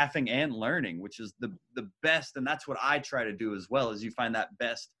we're laughing and learning, which is the best. And that's what I try to do as well, is you find that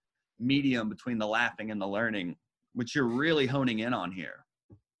best medium between the laughing and the learning, which you're really honing in on here.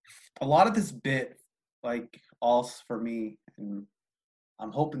 A lot of this bit, like also for me, and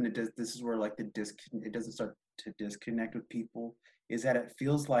I'm hoping that this is where like it doesn't start to disconnect with people, is that it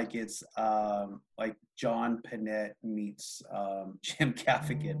feels like it's like John Panette meets Jim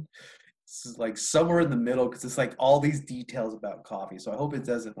Gaffigan. It's like somewhere in the middle, because it's like all these details about coffee. So I hope it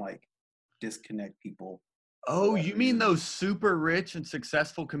doesn't like disconnect people. Oh, you mean those super rich and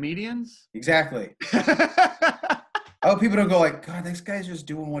successful comedians? Exactly. I hope people don't go like, God, this guy's just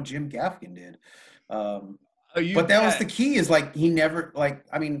doing what Jim Gaffigan did. But that was the key, is like he never, like,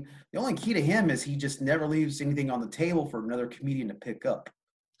 I mean, the only key to him is he just never leaves anything on the table for another comedian to pick up.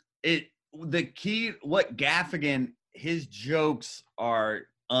 The key, what Gaffigan, his jokes are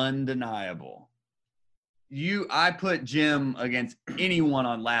undeniable. I put Jim against anyone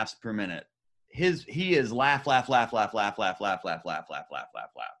on laughs per minute. He is laugh at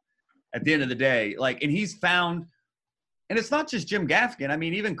the end of the day. Like, and he's found, and it's not just Jim Gaffigan. I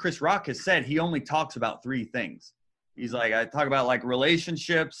mean, even Chris Rock has said he only talks about 3 things. He's like, I talk about like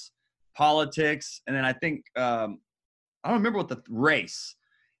relationships, politics, and then I think, I don't remember what the race.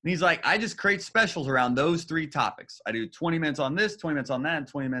 And he's like, I just create specials around those 3 topics. I do 20 minutes on this, 20 minutes on that, and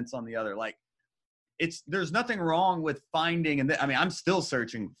 20 minutes on the other. Like, there's nothing wrong with finding, and I mean, I'm still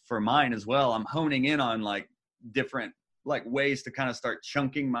searching for mine as well. I'm honing in on like different like ways to kind of start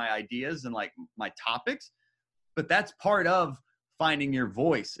chunking my ideas and like my topics. But that's part of finding your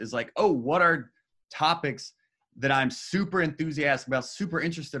voice, is like, oh, what are topics that I'm super enthusiastic about, super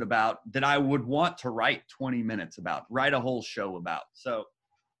interested about, that I would want to write 20 minutes about, write a whole show about. So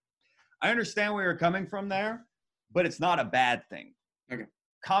I understand where you're coming from there, but it's not a bad thing. Okay.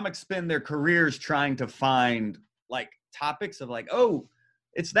 Comics spend their careers trying to find like topics of like, oh,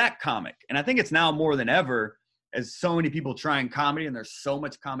 it's that comic. And I think it's now more than ever, as so many people trying comedy, and there's so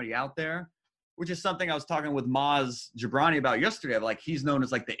much comedy out there, which is something I was talking with Maz Jabrani about yesterday. Of like, he's known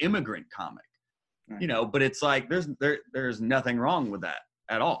as like the immigrant comic. you know, but it's like there's nothing wrong with that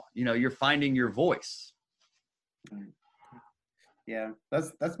at all. You know, you're finding your voice. Yeah,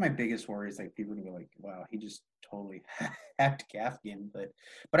 that's my biggest worry is like people can be like, wow, he just totally hacked Gaffigan. But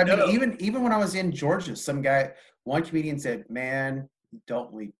I mean, No. even when I was in Georgia, one comedian said, man,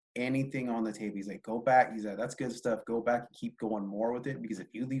 don't leave anything on the table. He's like, go back. He's like, that's good stuff. Go back and keep going more with it, because if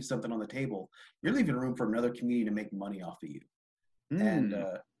you leave something on the table, you're leaving room for another comedian to make money off of you. And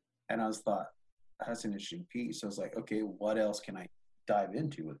I was thought, that's an interesting piece. So I was like, okay, what else can I dive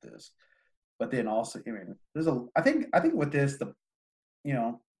into with this? But then also, I mean, I think with this,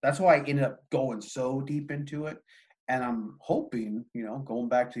 that's why I ended up going so deep into it. And I'm hoping, going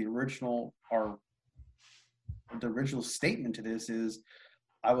back to the original statement to this is,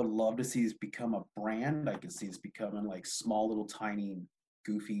 I would love to see this become a brand. I could see this becoming like small, little, tiny,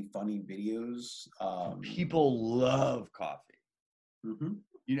 goofy, funny videos. People love coffee. Mm-hmm.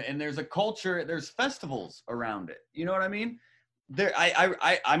 You know, and there's a culture, there's festivals around it. You know what I mean?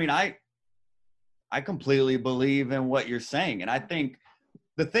 I completely believe in what you're saying. And I think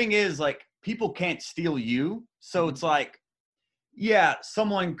the thing is, like, people can't steal you. So it's like, yeah,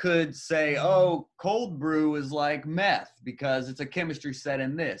 someone could say, oh, cold brew is like meth because it's a chemistry set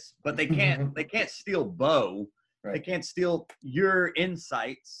in this, but they can't steal Bo. Right. They can't steal your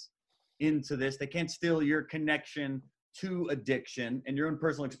insights into this. They can't steal your connection to addiction and your own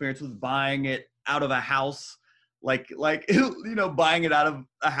personal experience with buying it out of a house, like buying it out of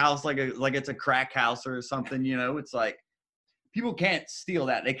a house like it's a crack house or something. It's like people can't steal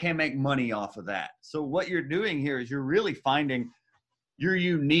that. They can't make money off of that. So what you're doing here is you're really finding your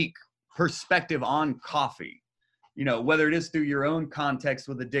unique perspective on coffee. Whether it is through your own context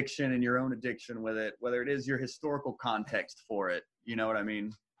with addiction and your own addiction with it, whether it is your historical context for it. You know what I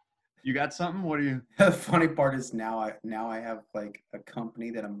mean? You got something? What are you? The funny part is now I have like a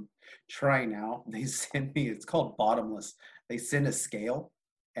company that I'm trying out. They send me, it's called Bottomless. They send a scale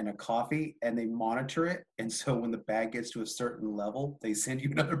and a coffee and they monitor it. And so when the bag gets to a certain level, they send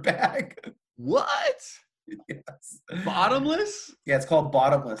you another bag. What? Yes. Bottomless? Yeah, it's called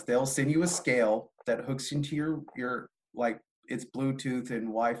Bottomless. They'll send you a scale that hooks into your like, it's Bluetooth and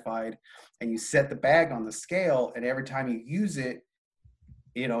Wi-Fi, and you set the bag on the scale, and every time you use it,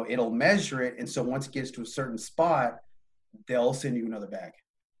 it'll measure it. And so once it gets to a certain spot, they'll send you another bag.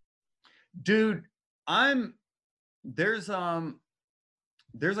 Dude, there's a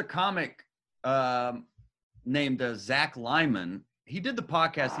comic named Zach Lyman. He did the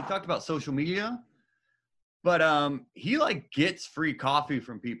podcast. He talked about social media, but he like gets free coffee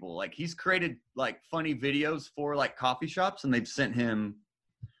from people. Like he's created like funny videos for like coffee shops, and they've sent him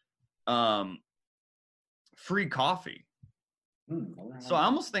free coffee. So I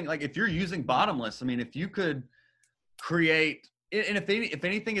almost think like if you're using Bottomless, I mean, if you could create, and if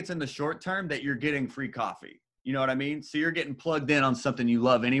anything, it's in the short term that you're getting free coffee. You know what I mean? So you're getting plugged in on something you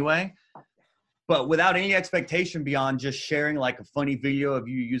love anyway, but without any expectation beyond just sharing like a funny video of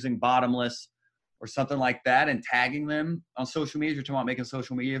you using Bottomless or something like that and tagging them on social media. You're talking about making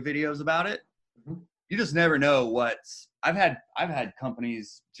social media videos about it. Mm-hmm. You just never know I've had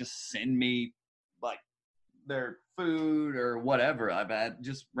companies just send me like their food or whatever. I've had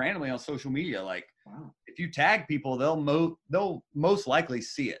just randomly on social media. Like, wow. If you tag people, they'll most likely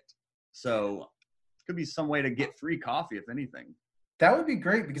see it. So it could be some way to get free coffee, if anything. That would be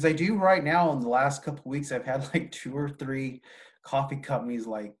great, because I do right now in the last couple of weeks, I've had like 2 or 3 coffee companies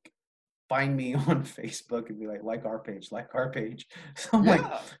like find me on Facebook and be like our page. So I'm like,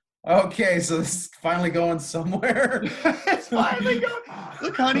 okay, so this is finally going somewhere. It's finally going.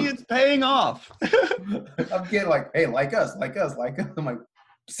 Look, honey, it's paying off. I'm getting like, hey, like us. I'm like,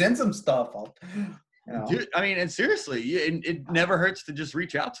 send some stuff. Dude, I mean, and seriously, it never hurts to just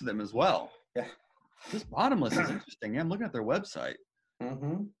reach out to them as well. Yeah. This Bottomless is interesting. I'm looking at their website.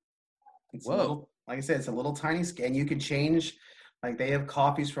 Mm-hmm. Whoa. Like I said, it's a little tiny scan. You can change. Like they have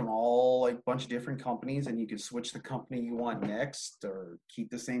coffees from all like bunch of different companies, and you can switch the company you want next, or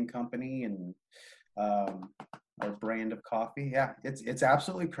keep the same company and or brand of coffee. Yeah, it's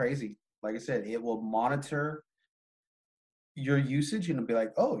absolutely crazy. Like I said, it will monitor your usage and it'll be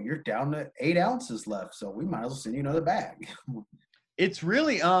like, oh, you're down to 8 ounces left, so we might as well send you another bag. It's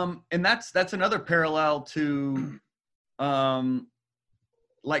really and that's another parallel to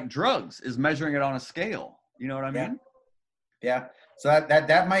like drugs, is measuring it on a scale. You know what I mean? Yeah. So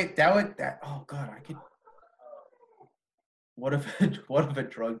that oh God, I could. What if a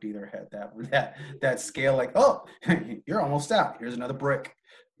drug dealer had that scale? Like, oh, you're almost out. Here's another brick.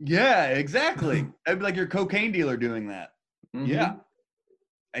 Yeah, exactly. That'd be like your cocaine dealer doing that. Mm-hmm.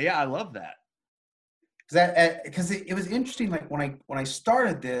 Yeah, I love that. because it was interesting. Like when I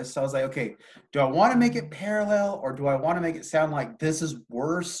started this, I was like, okay, do I want to make it parallel, or do I want to make it sound like this is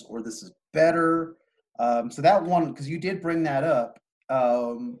worse or this is better? So that one, because you did bring that up,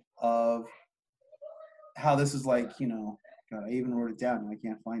 of how this is like, God, I even wrote it down and I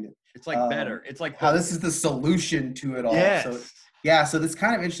can't find it. It's like better. It's like how this is the solution to it all. Yes. So yeah, so this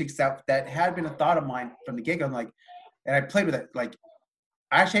kind of interesting stuff that had been a thought of mine from the get-go. I'm like, and I played with it. Like,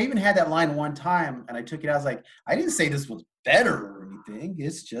 actually, I even had that line one time, and I took it. I was like, I didn't say this was better or anything.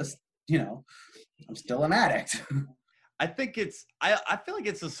 It's just, I'm still an addict. I think I feel like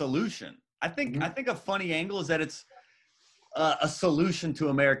it's a solution. I think a funny angle is that it's a solution to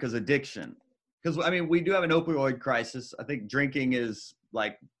America's addiction. Because, I mean, we do have an opioid crisis. I think drinking is,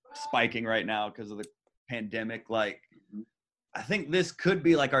 like, spiking right now because of the pandemic. Like, I think this could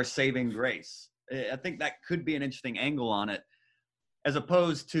be, like, our saving grace. I think that could be an interesting angle on it, as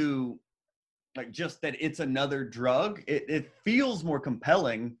opposed to, like, just that it's another drug. It feels more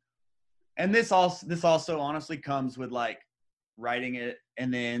compelling. And this also honestly comes with, like, writing it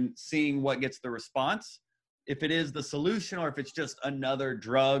and then seeing what gets the response. If it is the solution or if it's just another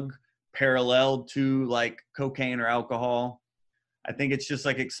drug paralleled to, like, cocaine or alcohol. I think it's just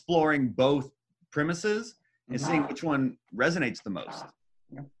like exploring both premises and seeing which one resonates the most.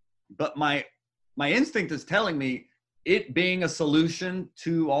 But my instinct is telling me it being a solution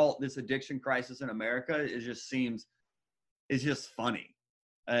to all this addiction crisis in America, it's just funny.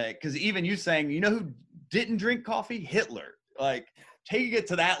 Because even you saying, who didn't drink coffee? Hitler. Like, taking it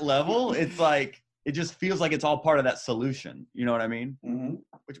to that level, it's like, it just feels like it's all part of that solution. You know what I mean? Mm-hmm.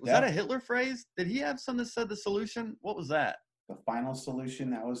 Was that a Hitler phrase? Did he have something that said the solution? What was that? The final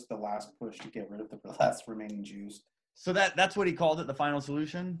solution. That was the last push to get rid of the last remaining Jews. So that's what he called it, the final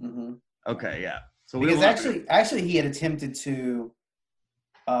solution? Mm-hmm. Okay, yeah. So because actually he had attempted to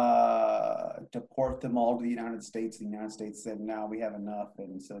deport them all to the United States. The United States said, no, we have enough.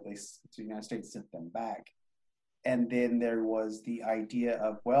 And so the United States sent them back. And then there was the idea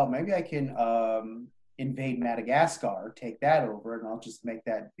of, well, maybe I can invade Madagascar, take that over, and I'll just make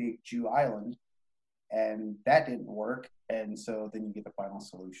that big Jew island. And that didn't work. And so then you get the final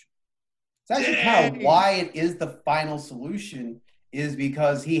solution. It's actually kind of why it is the final solution, is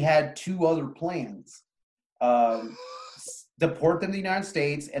because he had two other plans. Deport them to the United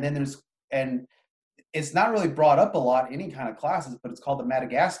States, and then and it's not really brought up a lot in any kind of classes, but it's called the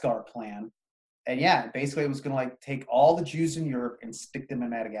Madagascar Plan. And yeah, basically it was going to, like, take all the Jews in Europe and stick them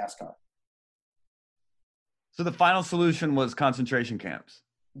in Madagascar. So the final solution was concentration camps.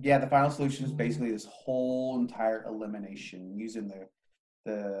 Yeah, the final solution is basically this whole entire elimination using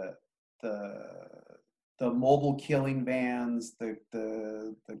the mobile killing vans, the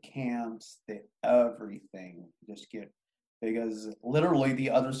camps, the everything. Just get, because literally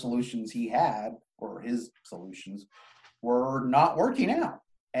the other solutions he had, or his solutions, were not working out.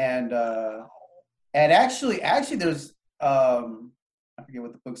 And actually there's I forget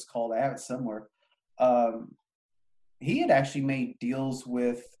what the book's called. I have it somewhere. He had actually made deals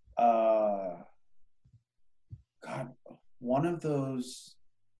with one of those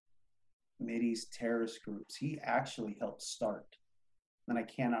Mideast terrorist groups. He actually helped start, and I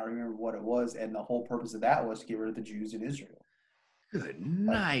cannot remember what it was. And the whole purpose of that was to get rid of the Jews in Israel. Good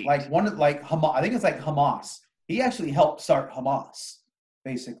night. Like Hamas. I think it's like Hamas. He actually helped start Hamas,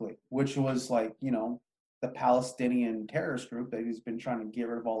 basically, which was like, the Palestinian terrorist group that he's been trying to get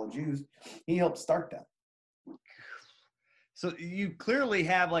rid of all the Jews. He helped start that. So you clearly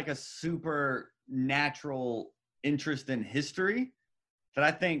have, like, a super natural interest in history that I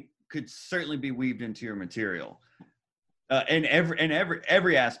think could certainly be weaved into your material. In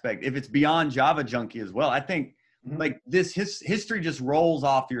every aspect. If it's beyond Java Junkie as well, I think like this history just rolls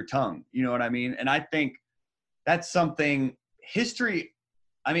off your tongue. You know what I mean? And I think that's something history.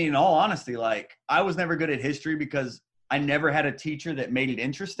 I mean, in all honesty, like, I was never good at history because I never had a teacher that made it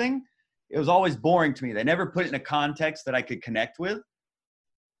interesting. It was always boring to me. They never put it in a context that I could connect with.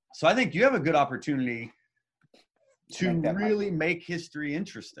 So I think you have a good opportunity to really make history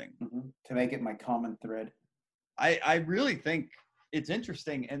interesting. To make it my common thread. I really think it's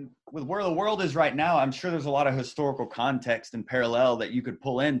interesting. And with where the world is right now, I'm sure there's a lot of historical context and parallel that you could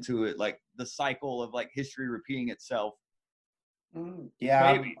pull into it, like the cycle of, like, history repeating itself.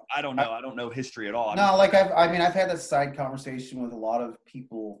 Yeah, maybe. I don't know. I don't know history at all. No, like I've had that side conversation with a lot of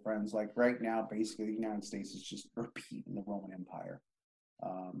people, friends. Like, right now, basically, the United States is just repeating the Roman Empire.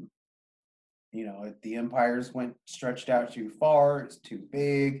 The empires stretched out too far. It's too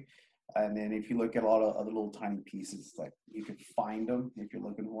big. And then if you look at a lot of other little tiny pieces, like, you can find them if you're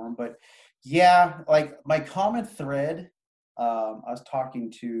looking for them. But yeah, like, my common thread, I was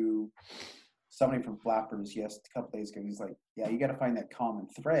talking to somebody from Flappers, yes, a couple days ago, he's like, yeah, you got to find that common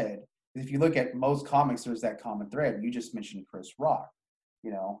thread. If you look at most comics, there's that common thread. You just mentioned Chris Rock,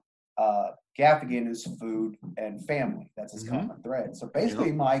 you know. Gaffigan is food and family. That's his common thread. So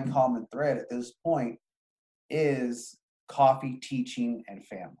basically, my common thread at this point is coffee, teaching, and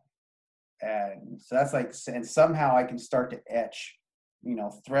family. And so that's like, and somehow I can start to etch,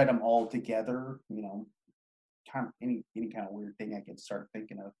 thread them all together, kind of any kind of weird thing I can start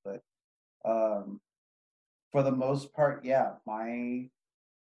thinking of. But for the most part, yeah, my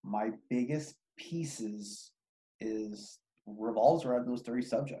biggest pieces revolves around those three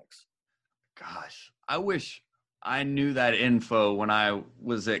subjects. Gosh, I wish I knew that info when I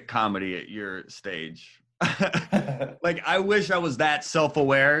was at comedy at your stage. Like, I wish I was that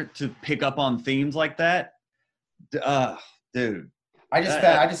self-aware to pick up on themes like that. Dude. I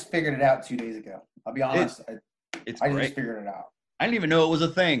just figured it out 2 days ago. I'll be honest. I just figured it out. I didn't even know it was a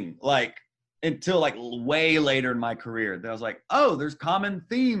thing. Like, until like way later in my career, that I was like, oh, there's common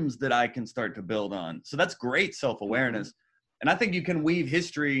themes that I can start to build on. So that's great self-awareness. Mm-hmm. And I think you can weave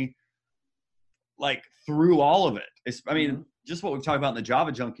history like through all of it. I mean, just what we've talked about in the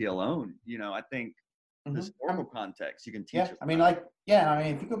Java Junkie alone, I think the historical context you can teach. Yeah, I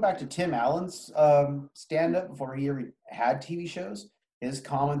mean, if you go back to Tim Allen's stand-up before he ever had TV shows, his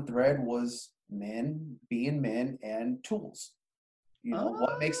common thread was men being men and tools.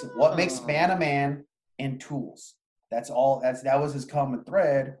 What makes man a man and tools. That was his common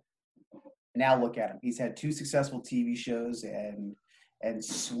thread. Now look at him. He's had 2 successful TV shows and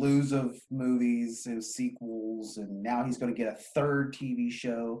slews of movies and sequels, and now he's going to get a 3rd TV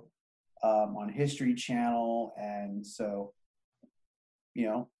show on History Channel. And so,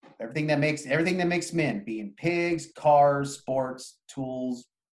 everything that makes men, being pigs, cars, sports, tools,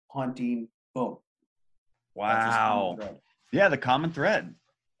 hunting, boom. Wow. Yeah, the common thread.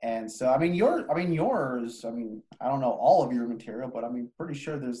 And so, yours, I don't know all of your material, but pretty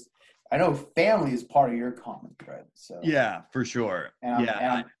sure I know family is part of your common thread. So yeah, for sure. And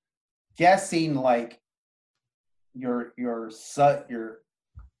I'm guessing like your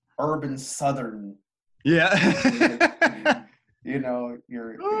urban Southern. Yeah. Your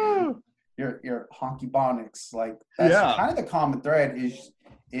honky bonics, like that's kind of the common thread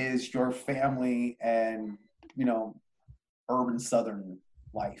is your family and urban Southern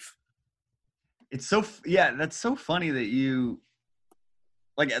life. It's that's so funny that you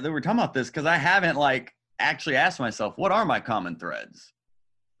that we're talking about this, because I haven't actually asked myself, what are my common threads?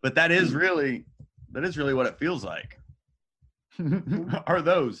 But that is really what it feels like. Are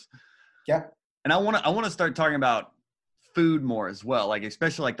those? Yeah. And I want to start talking about food more as well,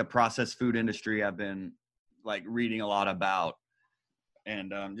 especially the processed food industry. I've been reading a lot about,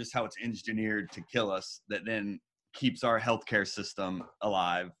 and just how it's engineered to kill us, that then keeps our healthcare system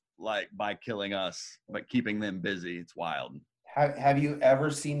alive, by killing us, but keeping them busy. It's wild. Have you ever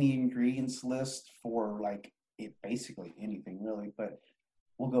seen the ingredients list for basically anything really? But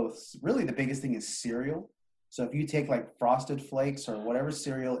we'll go with, really the biggest thing is cereal. So if you take Frosted Flakes or whatever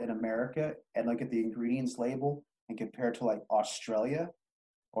cereal in America and look at the ingredients label and compare it to Australia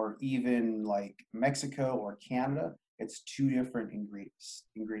or even Mexico or Canada, it's 2 different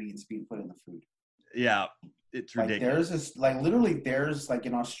ingredients being put in the food. Yeah, it's ridiculous. There's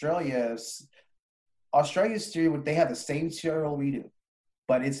in Australia's cereal, they have the same cereal we do,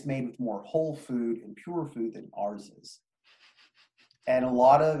 but it's made with more whole food and pure food than ours is. And a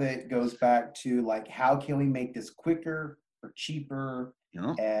lot of it goes back to how can we make this quicker or cheaper?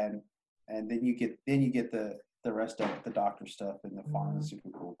 Yeah. And then you get the rest of it, the doctor stuff and the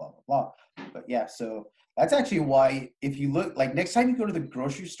pharmaceutical, blah, blah, blah. But yeah, so that's actually why if you look, next time you go to the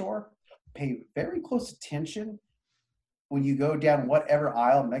grocery store, pay very close attention when you go down whatever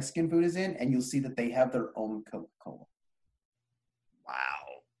aisle Mexican food is in, and you'll see that they have their own Coca-Cola.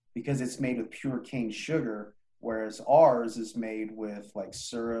 Wow. Because it's made with pure cane sugar, whereas ours is made with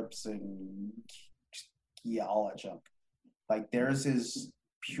syrups and all that junk. Theirs is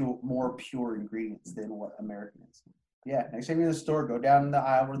more pure ingredients than what American is. Yeah, next time you're in the store, go down the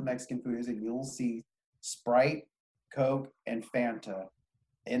aisle where the Mexican food is, and you'll see Sprite, Coke, and Fanta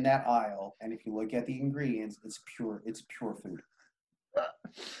in that aisle. And if you look at the ingredients, it's pure food.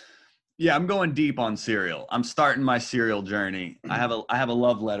 Yeah, I'm going deep on cereal. I'm starting my cereal journey. I have a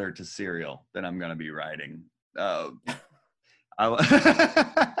love letter to cereal that I'm going to be writing. So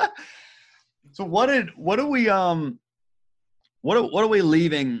what are we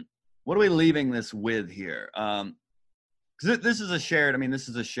leaving this with here? Because this is a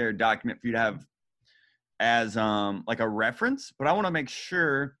shared document for you to have as a reference, but I want to make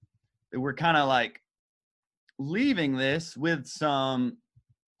sure that we're kind of leaving this with some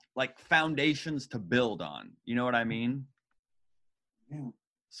like foundations to build on. You know what I mean? Yeah.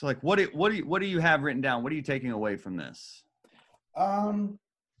 So like, what do you have written down? What are you taking away from this?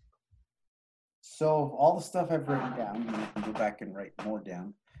 So all the stuff I've written down, and I can go back and write more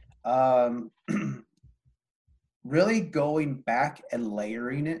down. Um, really going back and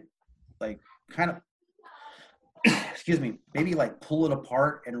layering it, like kind of, excuse me, maybe like pull it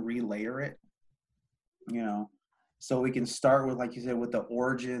apart and relayer it, you know, so we can start with, like you said, with the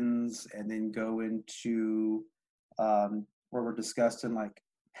origins, and then go into where we're discussing like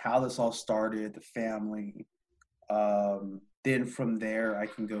how this all started, the family. Then from there, I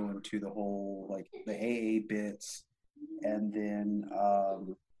can go into the whole like the AA bits, and then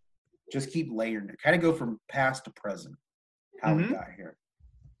just keep layering it. Kind of go from past to present, how we got here.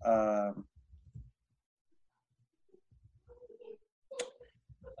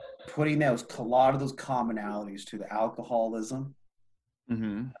 Putting a lot of those commonalities to the alcoholism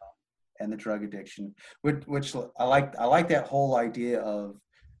and the drug addiction, which I like that whole idea of,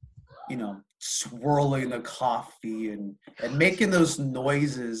 you know, swirling the coffee and making those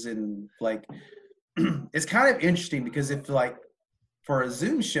noises, and like it's kind of interesting because if like for a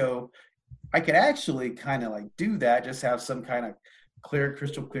Zoom show, I could actually kind of like do that, just have some kind of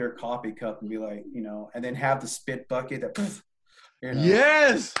crystal clear coffee cup and be like, you know, and then have the spit bucket that, you know.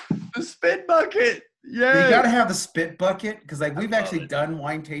 Yes, the spit bucket. Yeah, You got to have the spit bucket because like we've actually done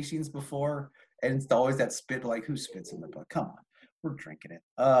wine tastings before, and it's always that spit, like who spits in the bucket? Come on. We're drinking it.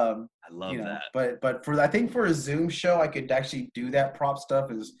 I love that. But I think for a Zoom show, I could actually do that prop stuff.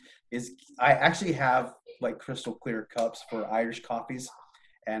 Is I actually have like crystal clear cups for Irish coffees,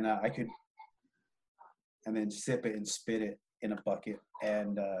 and I could, and then sip it and spit it in a bucket,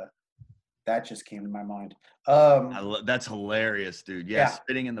 and that just came to my mind. That's hilarious, dude. Yeah,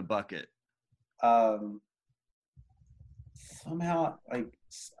 spitting in the bucket. Somehow, like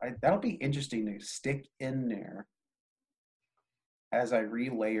that'll be interesting to stick in there. As I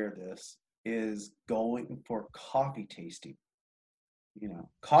relayer this, is going for coffee tasting. You know,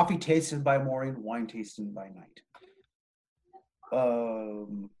 coffee tasted by morning, wine tasting by night.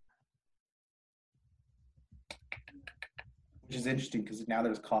 Which is interesting because now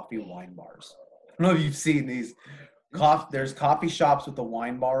there's coffee wine bars. I don't know if you've seen these. There's coffee shops with a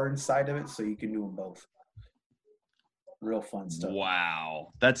wine bar inside of it, so you can do them both. Real fun stuff.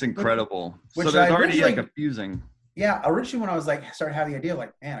 Wow, that's incredible. Which so there's already like a fusing. Yeah, originally when I was like started having the idea,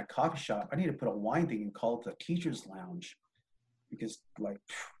 like, man, a coffee shop, I need to put a wine thing and call it the teacher's lounge, because like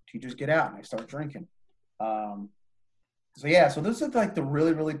teachers get out and I start drinking. So those are like the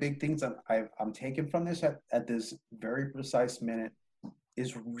really, really big things I'm taking from this at this very precise minute,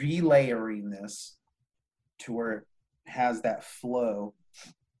 is relayering this to where it has that flow,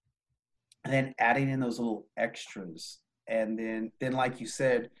 and then adding in those little extras, and then like you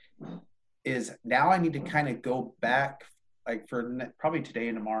said, is now I need to kind of go back, like for probably today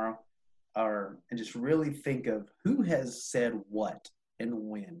and tomorrow, and just really think of who has said what and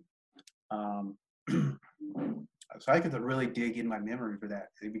when. So I get to really dig in my memory for that,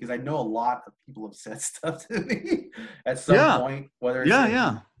 because I know a lot of people have said stuff to me at some point, whether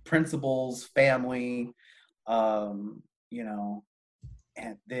it's principals, family, you know,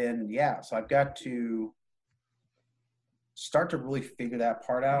 and then so I've got to start to really figure that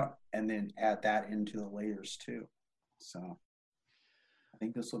part out, and then add that into the layers too. So I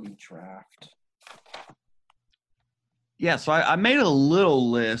think this will be draft. Yeah, so I made a little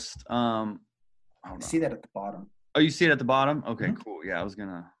list. I see that at the bottom. Oh, you see it at the bottom? Okay, cool. Yeah, I was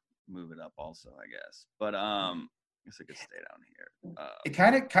gonna move it up also, I guess. But I guess I could stay down here. It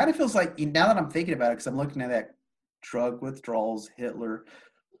kind of feels like, now that I'm thinking about it, because I'm looking at that drug withdrawals, Hitler,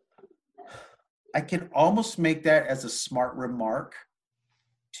 I can almost make that as a smart remark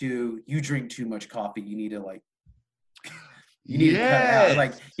to, you drink too much coffee, you need to like, you need to cut it out.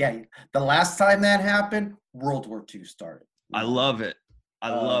 Like, the last time that happened, World War II started. I love it.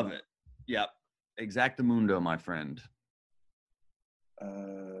 I love it. Yep. Exactamundo, my friend.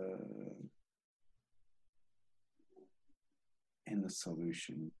 In the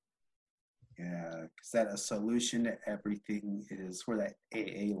solution. Yeah, because that a solution to everything is where that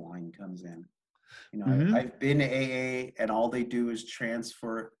AA line comes in. You know, I've been to AA, and all they do is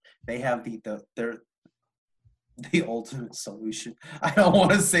transfer. They have the ultimate solution. I don't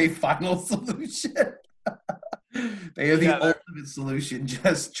want to say final solution. They have the ultimate solution.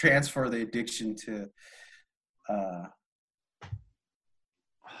 Just transfer the addiction to,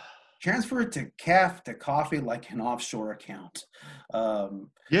 transfer it to coffee like an offshore account.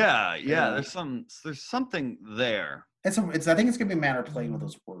 There's something there. I think it's gonna be a matter of playing with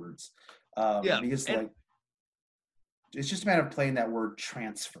those words. Because it's just a matter of playing that word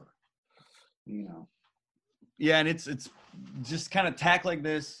transfer, you know. Yeah, and it's just kind of tackling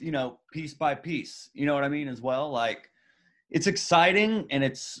this, you know, piece by piece. You know what I mean as well? Like it's exciting and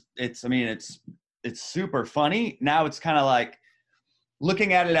it's I mean it's super funny. Now it's kind of like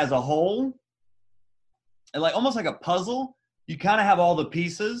looking at it as a whole and like almost like a puzzle. You kind of have all the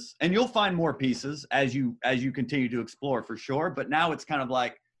pieces and you'll find more pieces as you continue to explore for sure, but now it's kind of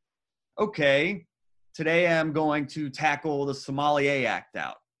like, okay, today I'm going to tackle the sommelier act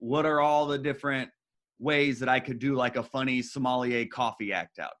out. What are all the different ways that I could do like a funny sommelier coffee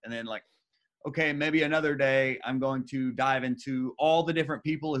act out? And then like, okay, maybe another day I'm going to dive into all the different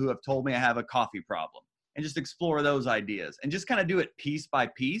people who have told me I have a coffee problem and just explore those ideas and just kind of do it piece by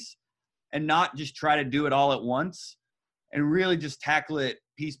piece and not just try to do it all at once and really just tackle it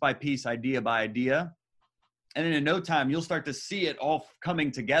piece by piece, idea by idea. And then in no time, you'll start to see it all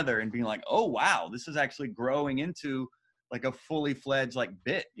coming together and being like, oh, wow, this is actually growing into like a fully fledged like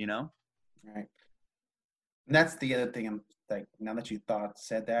bit, you know? Right. And that's the other thing. I'm like, now that you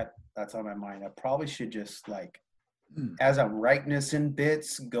said that, that's on my mind. I probably should just like, as I'm writing this in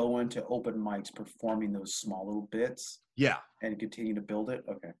bits, go into open mics, performing those small little bits. Yeah. And continue to build it.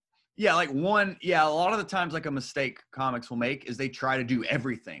 Okay. Yeah, like a lot of the times like a mistake comics will make is they try to do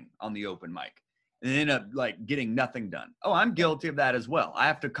everything on the open mic and end up like getting nothing done. Oh, I'm guilty of that as well. I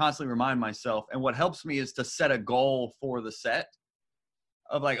have to constantly remind myself. And what helps me is to set a goal for the set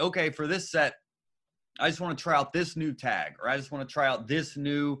of like, okay, for this set, I just want to try out this new tag, or I just want to try out this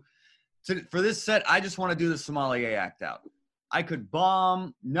new, for this set, I just want to do the sommelier act out. I could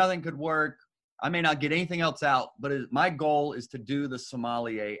bomb, nothing could work. I may not get anything else out, but my goal is to do the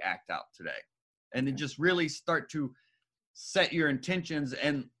sommelier act out today. And then just really start to set your intentions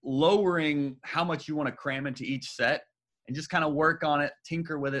and lowering how much you want to cram into each set and just kind of work on it,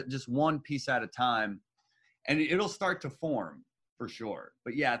 tinker with it, just one piece at a time. And it'll start to form for sure.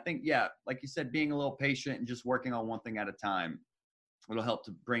 But yeah, I think, yeah, like you said, being a little patient and just working on one thing at a time, it'll help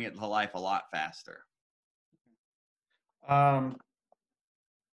to bring it to life a lot faster.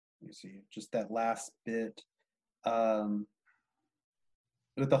 Let me see, just that last bit.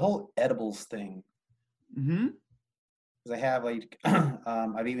 With the whole edibles thing, because I have like,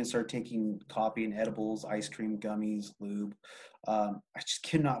 I've even started taking coffee and edibles, ice cream, gummies, lube. I just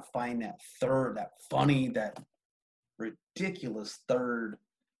cannot find that ridiculous third.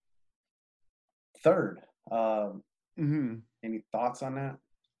 Any thoughts on that?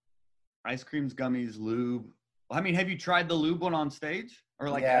 Ice creams, gummies, lube. I mean, have you tried the lube one on stage or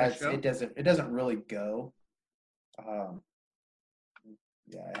like yeah, at a show? It doesn't really go. Yeah,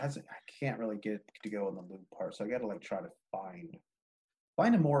 it hasn't. I can't really get it to go in the lube part, so I got to like try to find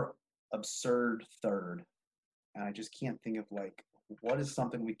a more absurd third, and I just can't think of like what is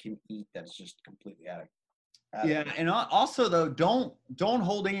something we can eat that's just completely out of. Yeah, and also though, don't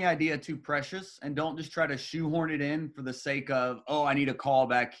hold any idea too precious, and don't just try to shoehorn it in for the sake of, oh, I need a call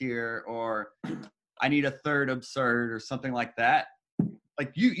back here, or I need a third absurd or something like that.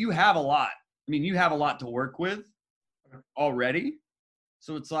 Like you have a lot. I mean, you have a lot to work with already.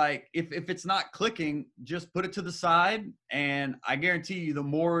 So it's like, if it's not clicking, just put it to the side. And I guarantee you, the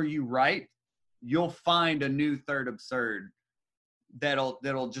more you write, you'll find a new third absurd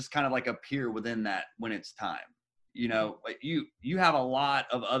that'll just kind of like appear within that when it's time. You know, like you have a lot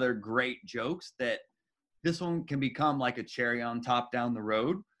of other great jokes that this one can become like a cherry on top down the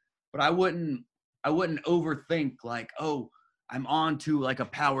road. But I wouldn't overthink like, oh, I'm on to like a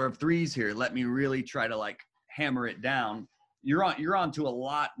power of threes here. Let me really try to like hammer it down. You're on to a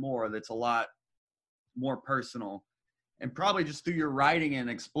lot more that's a lot more personal. And probably just through your writing and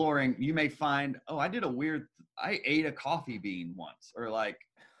exploring, you may find, oh, I ate a coffee bean once, or like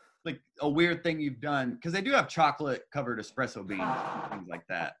a weird thing you've done. Because they do have chocolate covered espresso beans and things like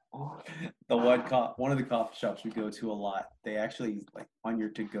that. The one of the coffee shops we go to a lot, they actually, like on your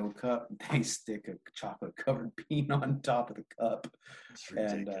to-go cup, they stick a chocolate covered bean on top of the cup. It's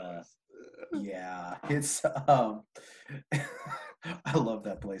ridiculous. Yeah, it's I love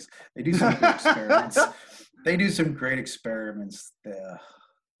that place. They do some great experiments. I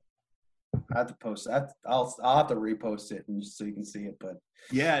have to post that. I'll have to repost it and just so you can see it. But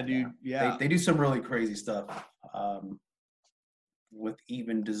yeah, dude. Yeah. They do some really crazy stuff with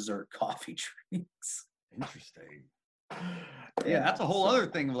even dessert coffee drinks. Interesting. Yeah, that's a whole other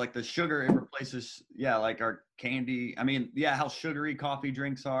thing of like the sugar it replaces, like our candy. I mean, how sugary coffee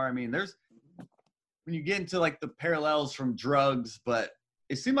drinks are. I mean, when you get into like the parallels from drugs, but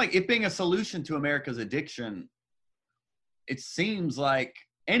it seemed like it being a solution to America's addiction, it seems like,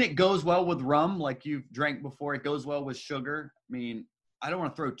 and it goes well with rum, like you've drank before. It goes well with sugar. I mean, I don't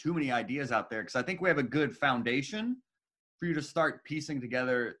want to throw too many ideas out there because I think we have a good foundation, for you to start piecing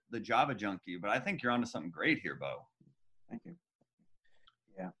together the Java Junkie. But I think you're onto something great here, Bo. Thank you.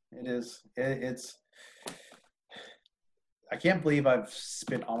 Yeah, it is. It's. I can't believe I've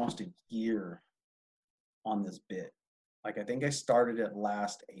spent almost a year on this bit. Like, I think I started it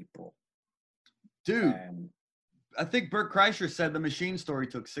last April. Dude, And I think Bert Kreischer said the Machine Story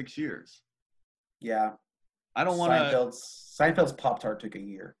took 6 years. yeah, I don't want to. Seinfeld's Pop-Tart took a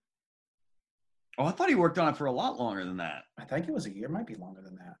year. Oh, I thought he worked on it for a lot longer than that. I think it was a year. It might be longer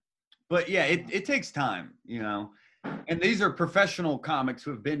than that. But yeah, it takes time, you know. And these are professional comics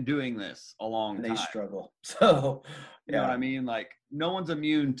who have been doing this a long And time. they struggle. So, You know what I mean? Like, no one's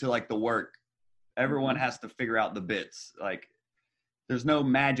immune to like the work. Everyone has to figure out the bits. Like, there's no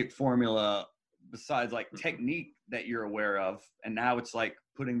magic formula besides like technique that you're aware of. And now it's like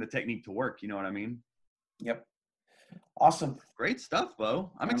putting the technique to work. You know what I mean? Yep. Awesome. Great stuff,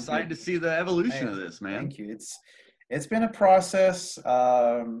 Bo. I'm Sounds excited good. to see the evolution Hey, of this, man. Thank you. It's been a process.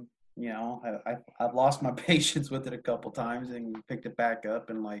 You know, I've lost my patience with it a couple times and picked it back up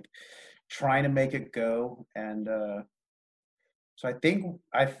and like trying to make it go. And so I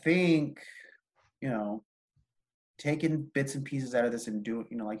think you know, taking bits and pieces out of this and do,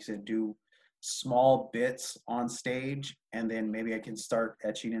 you know, like you said, do small bits on stage, and then maybe I can start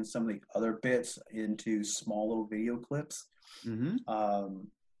etching in some of the other bits into small little video clips. Mm-hmm.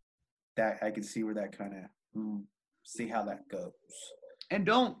 That I can see where that kind of see how that goes. And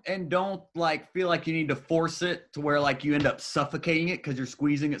don't like feel like you need to force it to where like you end up suffocating it because you're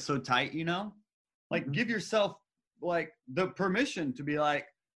squeezing it so tight, you know? Like give yourself like the permission to be like,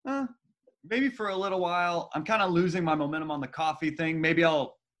 maybe for a little while, I'm kind of losing my momentum on the coffee thing. Maybe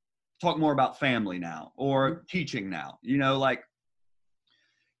I'll talk more about family now or teaching now. You know, like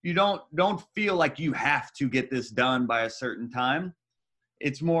you don't feel like you have to get this done by a certain time.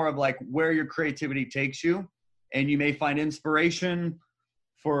 It's more of like where your creativity takes you, and you may find inspiration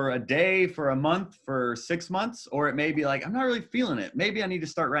for a day, for a month, for 6 months, or it may be like, I'm not really feeling it. Maybe I need to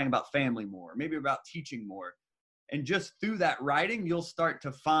start writing about family more, maybe about teaching more. And just through that writing, you'll start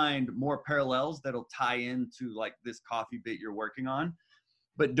to find more parallels that'll tie into like this coffee bit you're working on.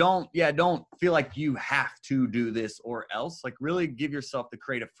 But don't feel like you have to do this or else. Like really give yourself the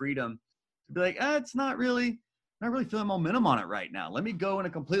creative freedom to be like, it's not really feeling momentum on it right now. Let me go in a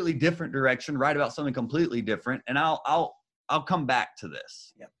completely different direction, write about something completely different, and I'll come back to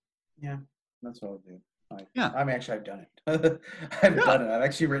this. Yeah, that's what I'll do. Yeah. I mean, actually, I've done it. I've done it. I've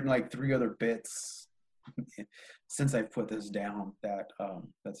actually written like 3 other bits since I've put this down that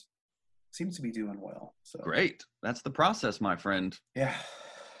seems to be doing well. So Great. That's the process, my friend. yeah.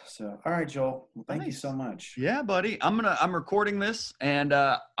 So all right, Joel. Well, thank you Nice. so much. Yeah, buddy. I'm recording this, and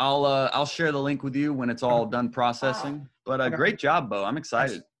I'll share the link with you when it's all done processing. But Okay. great job, Bo. I'm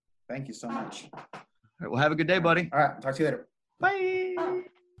excited. Thank you so much. All right, well, have a good day, buddy. All right. Talk to you later. Bye.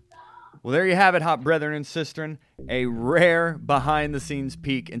 Well, there you have it, hot brethren and sistren. A rare behind-the-scenes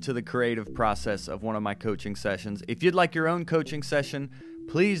peek into the creative process of one of my coaching sessions. If you'd like your own coaching session,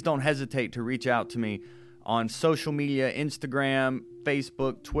 please don't hesitate to reach out to me on social media, Instagram,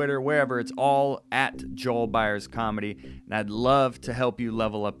 Facebook, Twitter, wherever. It's all at Joel Byers Comedy, and I'd love to help you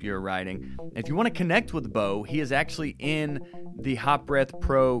level up your writing. If you want to connect with Bo, he is actually in the Hot Breath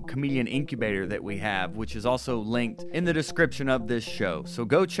Pro Comedian Incubator that we have, which is also linked in the description of this show. So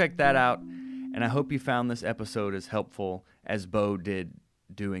go check that out, and I hope you found this episode as helpful as Bo did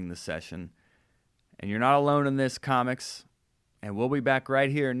doing the session. And you're not alone in this, comics, and we'll be back right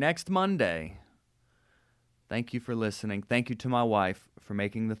here next Monday. Thank you for listening. Thank you to my wife for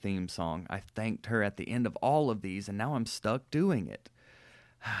making the theme song. I thanked her at the end of all of these, and now I'm stuck doing it.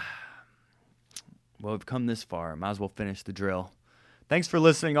 Well, we've come this far. Might as well finish the drill. Thanks for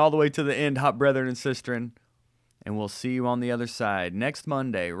listening all the way to the end, hot brethren and sistren. And we'll see you on the other side next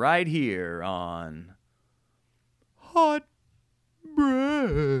Monday, right here on Hot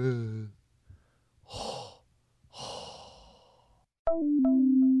Breath.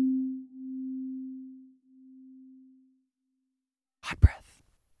 Hot Breath.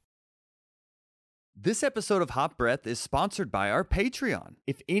 This episode of Hot Breath is sponsored by our Patreon.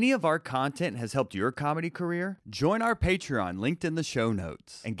 If any of our content has helped your comedy career, join our Patreon linked in the show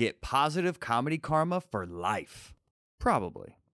notes and get positive comedy karma for life. Probably.